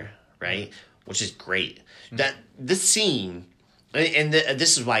with her, right? Yeah. Which is great. Mm-hmm. That this scene, and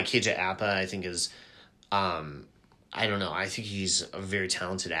this is why KJ Apa, I think, is, I don't know, I think he's a very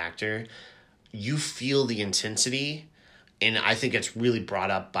talented actor. You feel the intensity, and I think it's really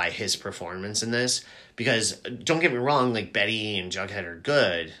brought up by his performance in this, because don't get me wrong, like Betty and Jughead are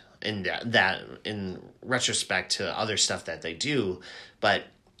good in that in retrospect to other stuff that they do, but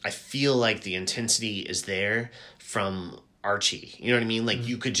I feel like the intensity is there from Archie. You know what I mean? Like,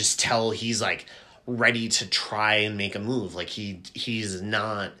 you could just tell he's like ready to try and make a move. Like he's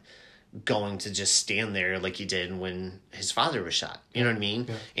not going to just stand there like he did when his father was shot. You know what I mean?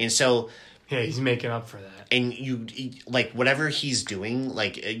 Yeah. And so yeah, he's making up for that. And you like whatever he's doing,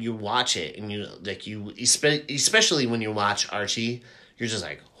 like you watch it, and you like especially when you watch Archie, you're just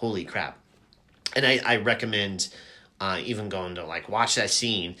like, holy crap. And I recommend even going to like watch that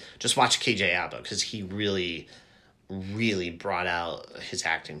scene. Just watch KJ Apa, because he really, really brought out his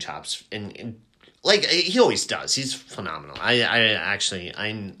acting chops, and like he always does. He's phenomenal.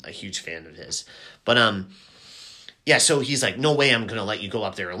 I'm a huge fan of his. But yeah. So he's like, no way I'm gonna let you go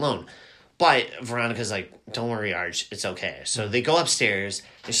up there alone. But Veronica's like, don't worry, Arch, it's okay. So they go upstairs,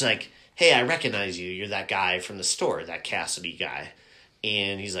 and she's like, hey, I recognize you. You're that guy from the store, that Cassidy guy.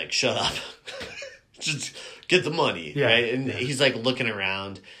 And he's like, shut up. Just get the money, right? And he's like looking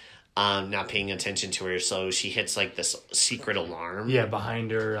around, not paying attention to her. So she hits like this secret alarm. Yeah, behind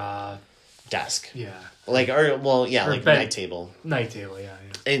her desk. Yeah. Like, like night table. Night table, yeah.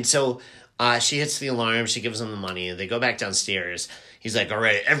 And so she hits the alarm. She gives them the money. They go back downstairs. He's like, all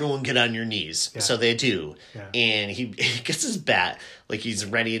right, everyone get on your knees. Yeah. So they do. Yeah. And he gets his bat. Like, he's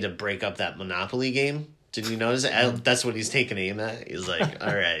ready to break up that Monopoly game. Did you notice it? That's what he's taking aim at. He's like,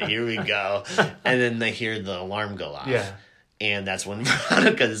 all right, here we go. And then they hear the alarm go off. Yeah. And that's when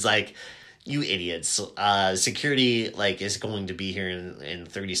Veronica is like, you idiots. Security, like, is going to be here in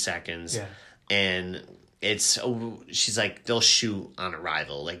 30 seconds. Yeah. And she's like, they'll shoot on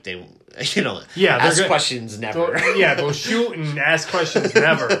arrival. Like they, Yeah, ask questions never. They'll shoot and ask questions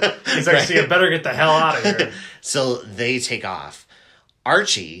never. He's like, so you better get the hell out of here. So they take off.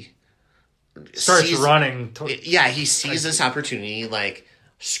 Archie starts running. He sees this opportunity, like,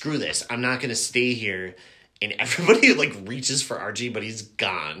 screw this. I'm not going to stay here. And everybody, like, reaches for Archie, but he's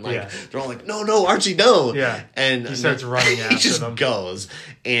gone. Like, they're all like, no, Archie, no. Yeah. And he starts running after them. He just goes.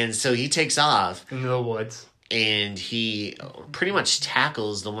 And so he takes off. Into the woods. And he pretty much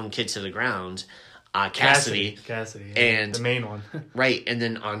tackles the one kid to the ground, Cassidy. And the main one. Right. And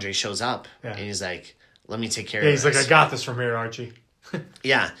then Andre shows up. Yeah. And he's like, let me take care of this. He's like, I got this from here, Archie.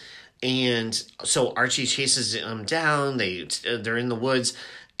 Yeah. And so Archie chases him down. They're in the woods.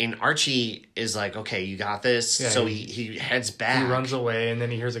 And Archie is like, okay, you got this. Yeah, so he heads back. He runs away, and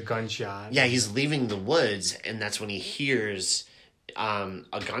then he hears a gunshot. Yeah, he's leaving the woods, and that's when he hears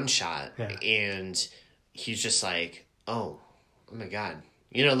a gunshot. Yeah. And he's just like, oh my God.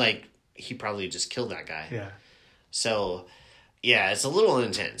 Like, he probably just killed that guy. Yeah. So, yeah, it's a little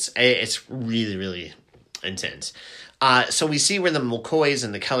intense. It's really, really intense. So we see where the McCoys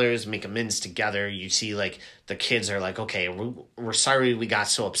and the Kellers make amends together. You see, like, the kids are like, okay, we're sorry we got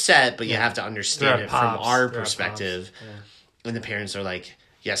so upset, but you have to understand it from our perspective. Yeah. And the parents are like,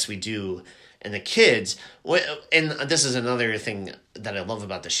 yes, we do. And the kids, and this is another thing that I love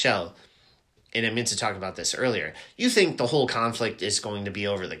about the show, and I meant to talk about this earlier. You think the whole conflict is going to be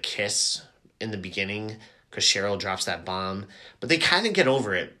over the kiss in the beginning, because Cheryl drops that bomb, but they kind of get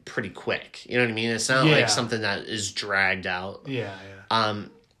over it pretty quick. You know what I mean? It's not like something that is dragged out. Yeah.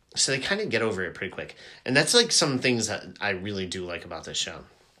 So they kind of get over it pretty quick. And that's like some things that I really do like about this show.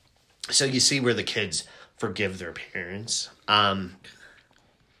 So you see where the kids forgive their parents,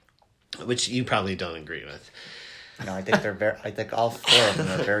 which you probably don't agree with. No, I think I think all four of them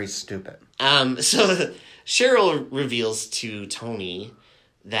are very stupid. So Cheryl reveals to Tony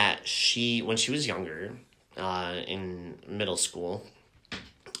that when she was younger, in middle school,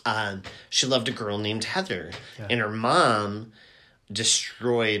 she loved a girl named Heather, and her mom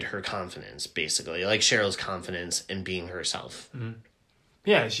destroyed her confidence, basically, like Cheryl's confidence in being herself. Mm-hmm.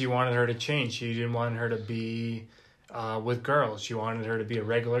 Yeah, she wanted her to change. She didn't want her to be with girls. She wanted her to be a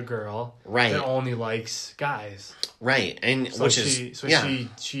regular girl, right, that only likes guys, right, and so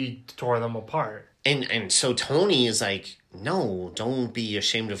she tore them apart. And so Tony is like, no, don't be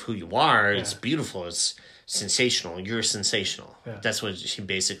ashamed of who you are. It's beautiful. It's sensational. You're sensational. Yeah. That's what she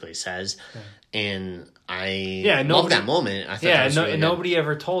basically says. Yeah. And I love that moment. I thought that was really nobody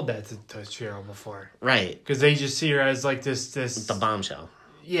ever told that to Cheryl before. Right. Because they just see her as like this... The bombshell.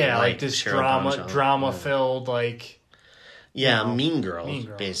 Yeah, like this drama-filled, like... Yeah, mean girl,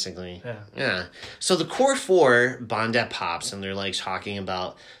 basically. Yeah. So the core four bond at Pops, and they're like talking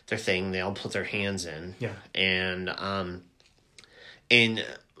about their thing. They all put their hands in. Yeah. And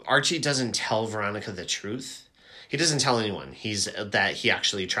Archie doesn't tell Veronica the truth. He doesn't tell anyone. That he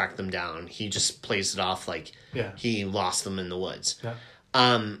actually tracked them down. He just plays it off like he lost them in the woods. Yeah.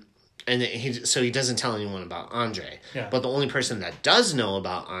 And he doesn't tell anyone about Andre. Yeah. But the only person that does know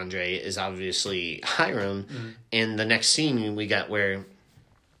about Andre is obviously Hiram. Mm-hmm. And the next scene we get where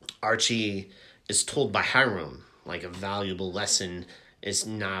Archie is told by Hiram, like, a valuable lesson is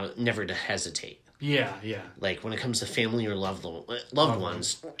never to hesitate. Yeah. Like, when it comes to family or loved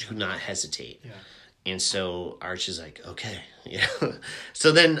ones, do not hesitate. Yeah. And so Archie's like, okay. Yeah.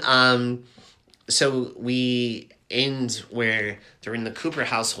 So then, so we end where they're in the Cooper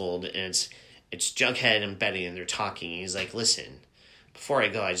household, and it's Jughead and Betty, and they're talking. He's like, listen, before I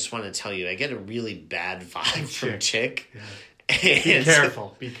go, I just want to tell you, I get a really bad vibe from Chick. Yeah.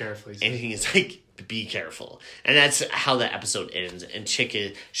 Be careful. And he's like, be careful. And that's how the episode ends. And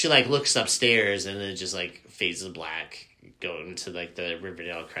Chick she like looks upstairs, and then it just like fades to black, going to like the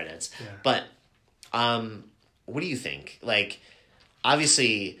Riverdale credits. Yeah. But what do you think? Like,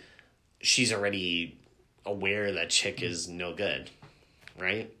 obviously she's already aware that Chick is no good,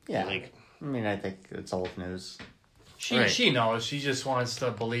 right? Yeah. Like, I mean, I think it's old news. She knows. She just wants to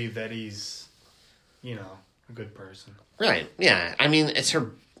believe that he's, a good person. Right. Yeah. I mean,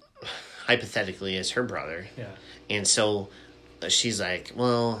 hypothetically, it's her brother. Yeah. And so she's like,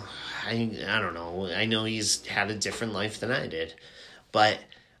 well, I don't know. I know he's had a different life than I did, but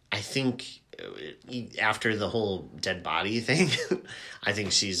I think after the whole dead body thing, I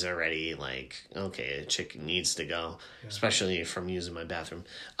think she's already like, okay, Chick needs to go, especially from using my bathroom.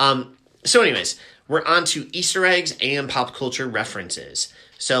 So anyways, we're on to Easter eggs and pop culture references.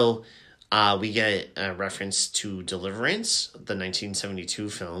 So We get a reference to Deliverance, the 1972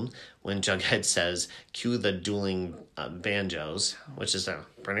 film, when Jughead says, "Cue the dueling banjos," which is a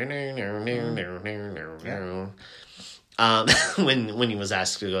when he was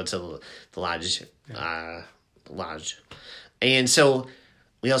asked to go to the lodge. And so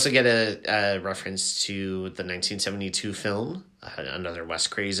we also get a reference to the 1972 film, another Wes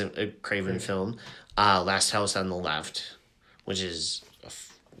Craven film, Last House on the Left, which is a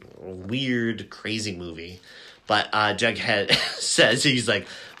weird, crazy movie. But Jughead says, he's like,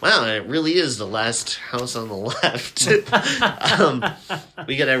 wow, it really is the last house on the left.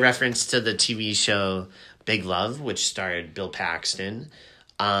 We get a reference to the TV show Big Love, which starred Bill Paxton.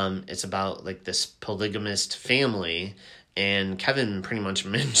 It's about like this polygamist family, and Kevin pretty much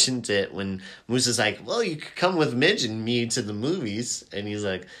mentioned it when Moose is like, well, you could come with Midge and me to the movies. And he's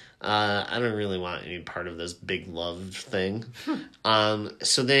like, I don't really want any part of this Big Love thing.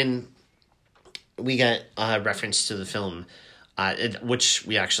 So then we get a reference to the film, which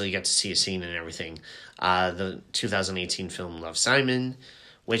we actually get to see a scene and everything. The 2018 film Love, Simon,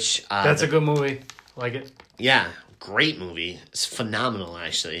 which... That's a good movie. Like it. Yeah, great movie. It's phenomenal,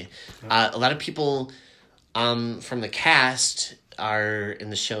 actually. A lot of people from the cast are in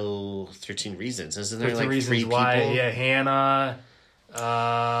the show 13 Reasons. Isn't there like 3 people? Why? Yeah, Hannah.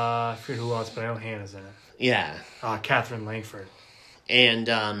 I forget who else, but I know Hannah's in it. Yeah. Catherine Langford. And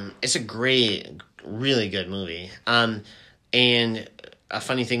it's a great, really good movie. And a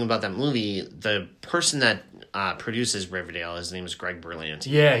funny thing about that movie, the person that produces Riverdale, his name is Greg Berlanti.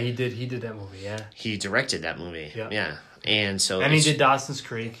 Yeah, he did that movie, yeah. He directed that movie. Yeah. And he did Dawson's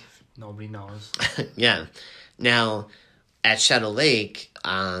Creek. Nobody knows. Yeah. Now, at Shadow Lake,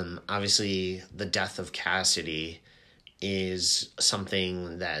 obviously the death of Cassidy is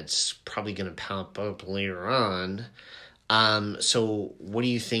something that's probably going to pop up later on. So what do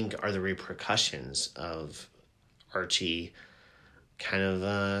you think are the repercussions of Archie kind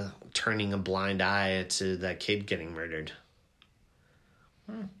of turning a blind eye to that kid getting murdered?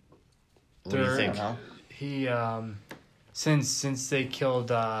 What do you think? He since they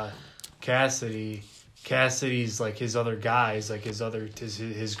killed Cassidy's like his other guys, like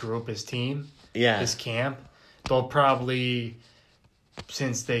his group, his team, his camp. They'll probably,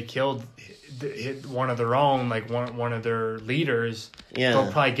 since they killed one of their own, like one of their leaders,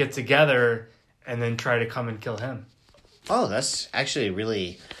 they'll probably get together and then try to come and kill him. Oh, that's actually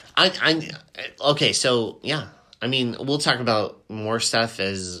really... Okay, so, yeah. I mean, we'll talk about more stuff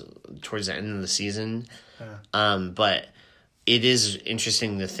towards the end of the season. But it is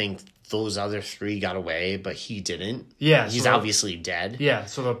interesting to think those other 3 got away, but he didn't. Yeah. He's obviously dead. Yeah,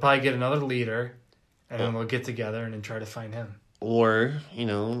 so they'll probably get another leader, and then they'll get together and then try to find him. Or,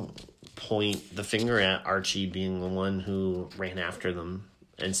 point the finger at Archie being the one who ran after them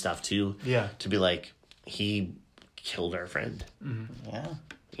and stuff, too. Yeah. To be like, he killed our friend. Mm-hmm. Yeah.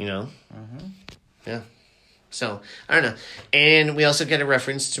 Mm-hmm. Yeah. So, I don't know. And we also get a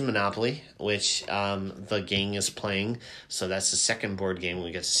reference to Monopoly, which the gang is playing. So that's the second board game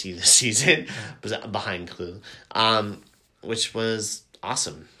we get to see this season, behind Clue, which was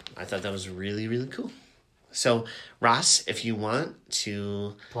awesome. I thought that was really, really cool. So, Ross, if you want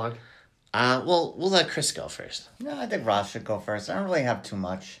to... Plug? We'll let Chris go first. No, I think Ross should go first. I don't really have too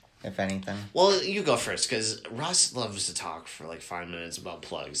much, if anything. Well, you go first, because Ross loves to talk for like 5 minutes about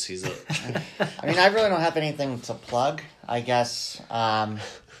plugs. He's a... I mean, I really don't have anything to plug, I guess. I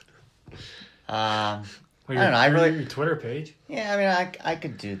don't know. Your Twitter page? Yeah, I mean, I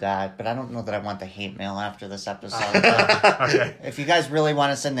could do that, but I don't know that I want the hate mail after this episode. Okay. If you guys really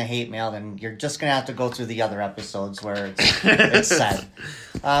want to send the hate mail, then you're just going to have to go through the other episodes where it's said.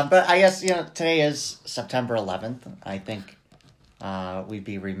 But I guess, today is September 11th. I think we'd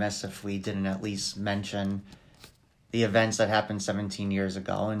be remiss if we didn't at least mention the events that happened 17 years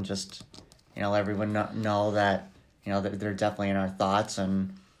ago and just, let everyone know that, they're definitely in our thoughts,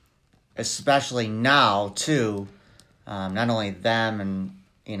 and especially now, too, not only them and,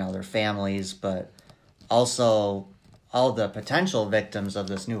 their families, but also all the potential victims of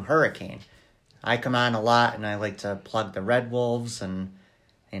this new hurricane. I come on a lot, and I like to plug the Red Wolves and,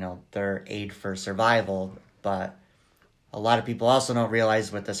 their aid for survival, but a lot of people also don't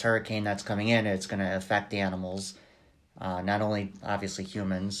realize with this hurricane that's coming in, it's going to affect animals, not only, obviously,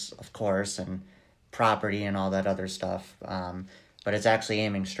 humans, of course, and property and all that other stuff, but it's actually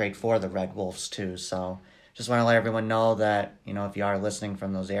aiming straight for the Red Wolves, too. So just want to let everyone know that, if you are listening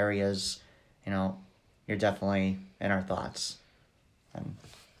from those areas, you're definitely in our thoughts. And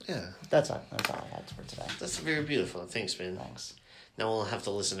yeah. That's all I had for today. That's very beautiful. Thanks, man. Thanks. Now we'll have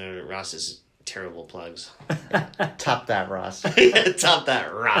to listen to Ross's terrible plugs. Top that, Ross. Top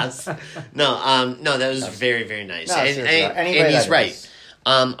that, Ross. No, that was very, very nice. No, and he's right.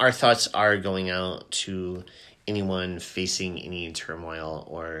 Our thoughts are going out to anyone facing any turmoil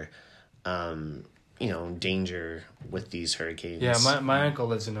or, danger with these hurricanes. Yeah, my uncle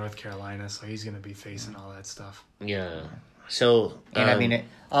lives in North Carolina, so he's going to be facing all that stuff. Yeah. So, and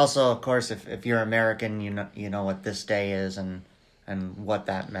also, of course, if you're American, you know what this day is and what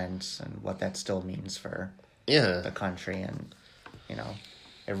that meant and what that still means for the country, and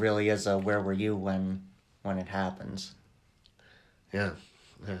it really is a where were you when it happens. Yeah.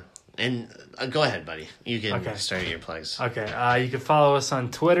 And go ahead, buddy. You can start your plugs. Okay. You can follow us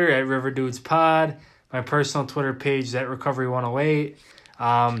on Twitter at RiverDudesPod. My personal Twitter page is at Recovery108.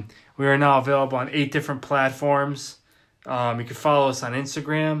 We are now available on 8 different platforms. You can follow us on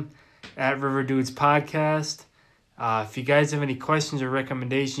Instagram at RiverDudesPodcast. If you guys have any questions or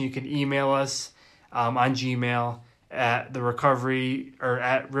recommendations, you can email us on Gmail at the recovery or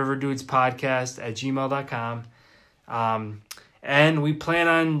at riverdudespodcast@gmail.com. And we plan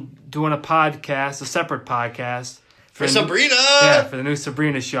on doing a separate podcast for Sabrina. For the new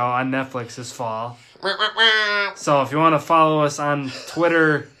Sabrina show on Netflix this fall. So if you want to follow us on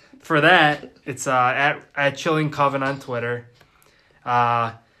Twitter for that, it's at Chilling Coven on Twitter.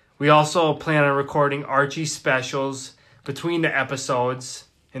 We also plan on recording Archie specials between the episodes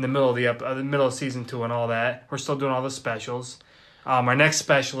in the middle of the middle of season 2 and all that. We're still doing all the specials. Our next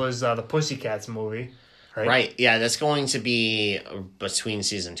special is the Pussycats movie. Right. Yeah, that's going to be between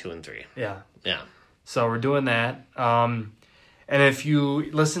season 2 and 3. Yeah. Yeah. So we're doing that. And if you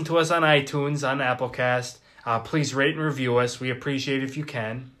listen to us on iTunes, on Applecast, please rate and review us. We appreciate it if you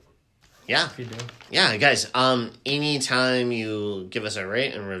can. Yeah. If you do. Yeah, guys, anytime you give us a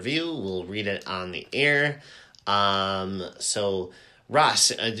rate and review, we'll read it on the air. So,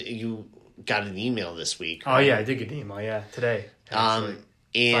 Ross, you got an email this week. Right? Oh, yeah, I did get an email, today. And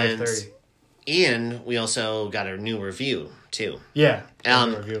 5:30. And we also got a new review, too. Yeah, a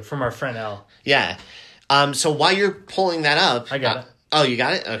review from our friend Al. Yeah. So while you're pulling that up... I got it. Oh, you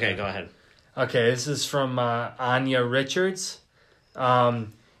got it? Okay, go ahead. Okay, this is from Anya Richards.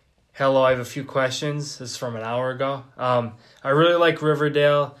 Hello, I have a few questions. This is from an hour ago. I really like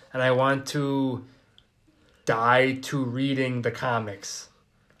Riverdale, and I want to die to reading the comics.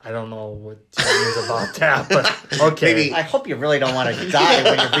 I don't know what she means about that, but okay. Maybe, I hope you really don't want to die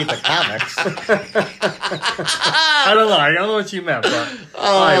when you read the comics. I don't know. I don't know what you meant, but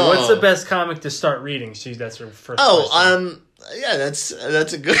all right, what's the best comic to start reading? That's her first question. Yeah, that's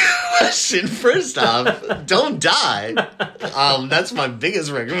a good question. First off, don't die. That's my biggest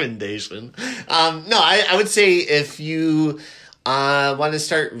recommendation. No, I would say if you want to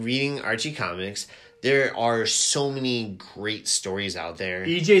start reading Archie comics, there are so many great stories out there.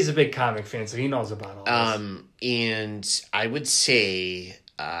 EJ's a big comic fan, so he knows about all this. And I would say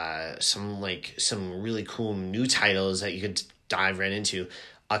some really cool new titles that you could dive right into.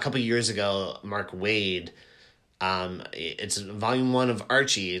 A couple years ago, Mark Waid. It's volume 1 of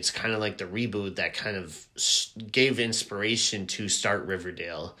Archie. It's kind of like the reboot that kind of gave inspiration to start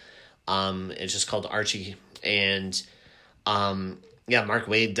Riverdale. It's just called Archie, and Mark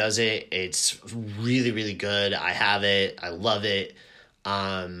Waid does it. It's really, really good. I have it. I love it.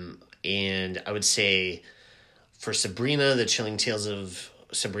 And I would say for Sabrina, The Chilling Tales of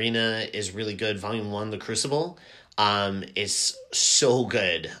Sabrina is really good. Volume 1, The Crucible, is so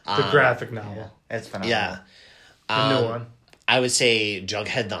good. The graphic novel. It's phenomenal. Yeah. The new one. I would say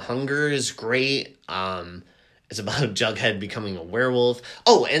Jughead the Hunger is great. It's about Jughead becoming a werewolf.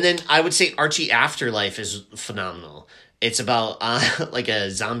 Oh, and then I would say Archie Afterlife is phenomenal. It's about like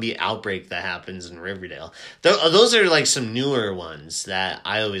a zombie outbreak that happens in Riverdale. Those are like some newer ones that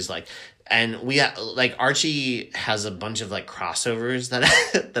I always like. And we like Archie has a bunch of like crossovers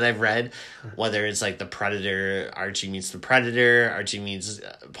that I've read, whether it's like the Predator, Archie meets the Predator, Archie meets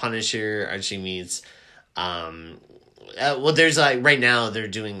Punisher, Archie meets there's like right now they're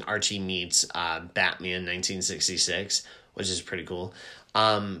doing Archie meets Batman 1966, which is pretty cool.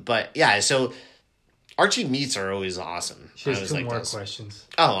 But yeah, so Archie meets are always awesome. She has 2 more questions.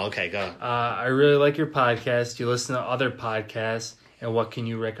 Oh, okay, go. I really like your podcast. You listen to other podcasts, and what can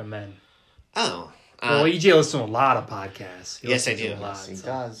you recommend? Oh. Well, EJ listens to a lot of podcasts. Yes, I do. Yes, he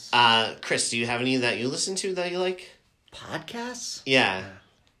does. Chris, do you have any that you listen to that you like? Podcasts? Yeah.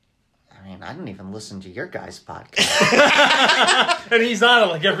 I mean, I don't even listen to your guys' podcast. And he's on it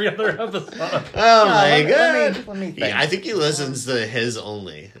like every other episode. Oh my god! Let me think. Yeah, I think he listens to his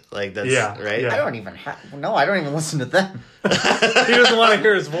only. Like that's right. Yeah. I don't even listen to them. He doesn't want to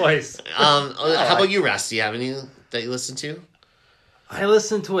hear his voice. How about you, Russ? Do you have any that you listen to? I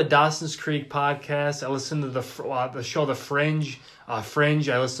listen to a Dawson's Creek podcast. I listen to the show The Fringe. Fringe.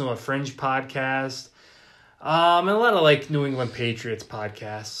 I listen to a Fringe podcast. And a lot of like New England Patriots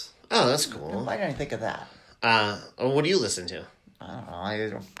podcasts. Oh, that's cool. Why didn't I think of that? What do you listen to? I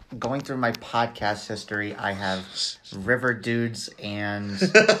don't know. Going through my podcast history, I have River Dudes and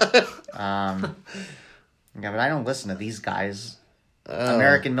yeah, but I don't listen to these guys.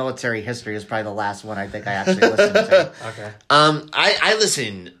 American Military History is probably the last one I think I actually listened to. Okay. I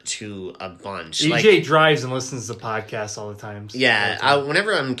listen to a bunch. EJ drives and listens to podcasts all the time. Yeah,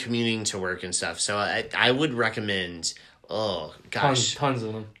 whenever I'm commuting to work and stuff. So I would recommend. Oh gosh, tons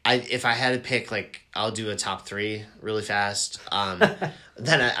of them. If I had to pick, like, I'll do a top 3 really fast.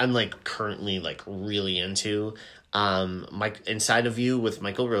 That I'm like currently like really into. Inside of You with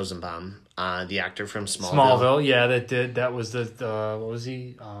Michael Rosenbaum, the actor from Smallville. Yeah, that was the what was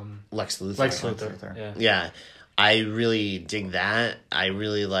he? Lex Luthor. Lex Luthor. Yeah. I really dig that. I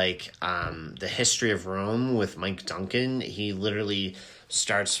really like The History of Rome with Mike Duncan. He literally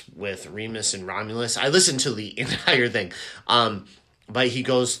starts with Remus and Romulus. I listened to the entire thing. But he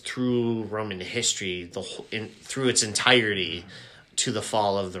goes through Roman history through its entirety to the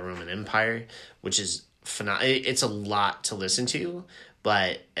fall of the Roman Empire, which is phenomenal. It's a lot to listen to,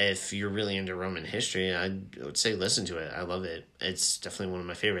 but if you're really into Roman history, I would say listen to it. I love it. It's definitely one of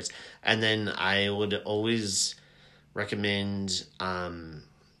my favorites. And then I would always recommend I'm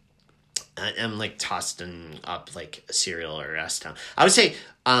like tossing up like Serial or S-Town. I would say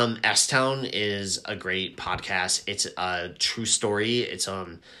S-Town is a great podcast. It's a true story. It's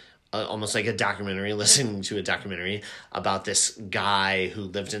almost like a documentary, listening to a documentary about this guy who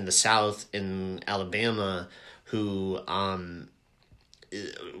lived in the South in Alabama who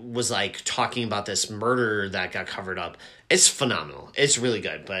was like talking about this murder that got covered up. It's phenomenal. It's really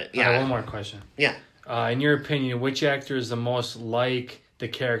good. But yeah. One more question. Yeah. In your opinion, which actor is the most like the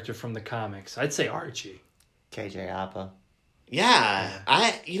character from the comics? I'd say Archie. KJ Apa. Yeah.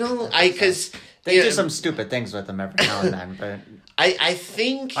 Because they do some stupid things with him every now and then, but I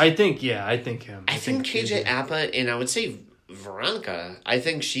think him. I think KJ Apa, and I would say Veronica. I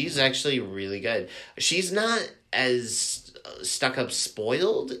think she's actually really good. She's not as stuck up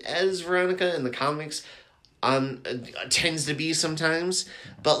spoiled as Veronica in the comics tends to be sometimes,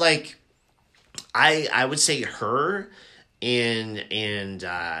 but like I would say her and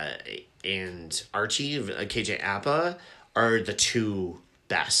Archie, KJ Apa, are the two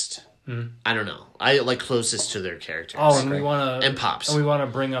best. Mm-hmm. I don't know. I like closest to their characters. Oh, and we want to and Pops. And we want to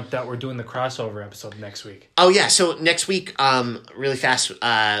bring up that we're doing the crossover episode next week. Oh yeah, so next week, really fast.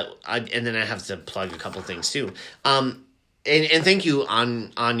 And then I have to plug a couple things too. And thank you,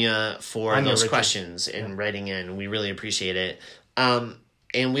 Anya, for those Richards. Questions and writing in. We really appreciate it.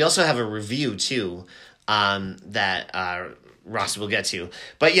 And we also have a review too, that Ross will get to.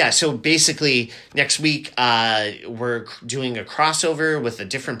 But yeah, so basically next week we're doing a crossover with a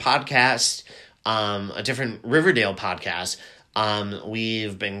different podcast, a different Riverdale podcast.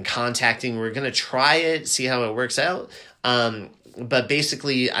 We've been contacting, we're going to try it, see how it works out. But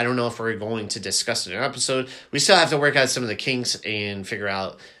basically, I don't know if we're going to discuss it in an episode. We still have to work out some of the kinks and figure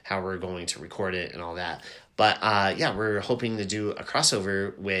out how we're going to record it and all that. But yeah, we're hoping to do a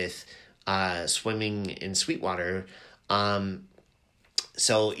crossover with swimming in Sweetwater.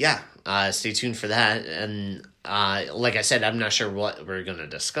 So yeah, stay tuned for that. And like I said, I'm not sure what we're going to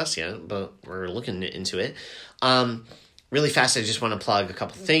discuss yet, but we're looking into it. Really fast, I just want to plug a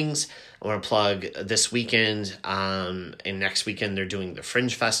couple things. I want to plug this weekend and next weekend they're doing the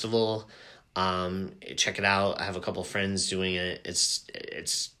Fringe Festival. Check it out. I have a couple friends doing it.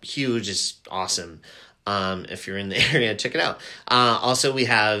 It's huge. It's awesome. If you're in the area, check it out. Also, we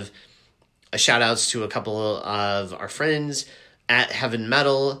have a shout outs to a couple of our friends at Heaven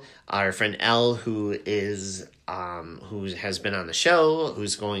Metal. Our friend Elle, who has been on the show,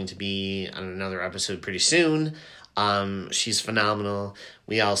 who's going to be on another episode pretty soon. She's phenomenal.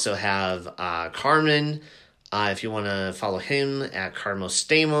 We also have Carmen. If you want to follow him at Carmos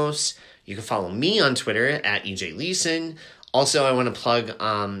Stamos, you can follow me on Twitter at EJ Leeson. Also, I want to plug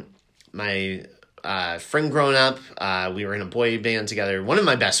my friend growing up. We were in a boy band together. One of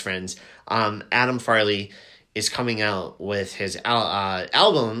my best friends, Adam Farley, is coming out with his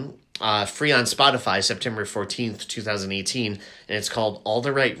album free on Spotify September 14th, 2018, and it's called All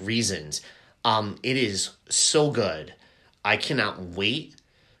the Right Reasons. It is so good. I cannot wait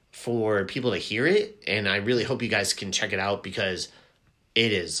for people to hear it, and I really hope you guys can check it out because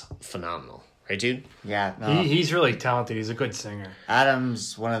it is phenomenal. Right, dude? Yeah. No. He's really talented. He's a good singer.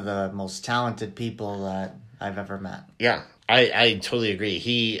 Adam's one of the most talented people that I've ever met. Yeah, I totally agree.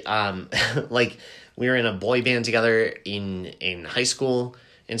 He, like, we were in a boy band together in high school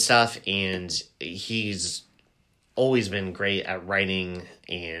and stuff, and he's always been great at writing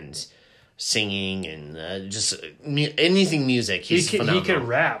and singing and just anything music. He's phenomenal. He can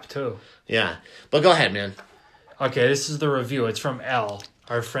rap too. Yeah, but go ahead, man. Okay, this is the review. It's from L,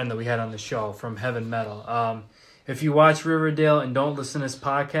 our friend that we had on the show from Heaven Metal. If you watch Riverdale and don't listen to this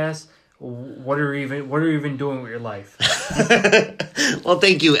podcast, what are you even doing with your life? Well,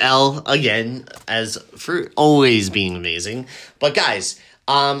 thank you, L, again, as for always being amazing. But guys,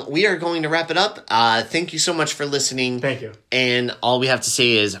 we are going to wrap it up. Thank you so much for listening. Thank you. And all we have to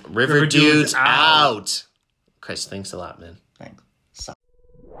say is River Dudes out. Chris, thanks a lot, man. Thanks.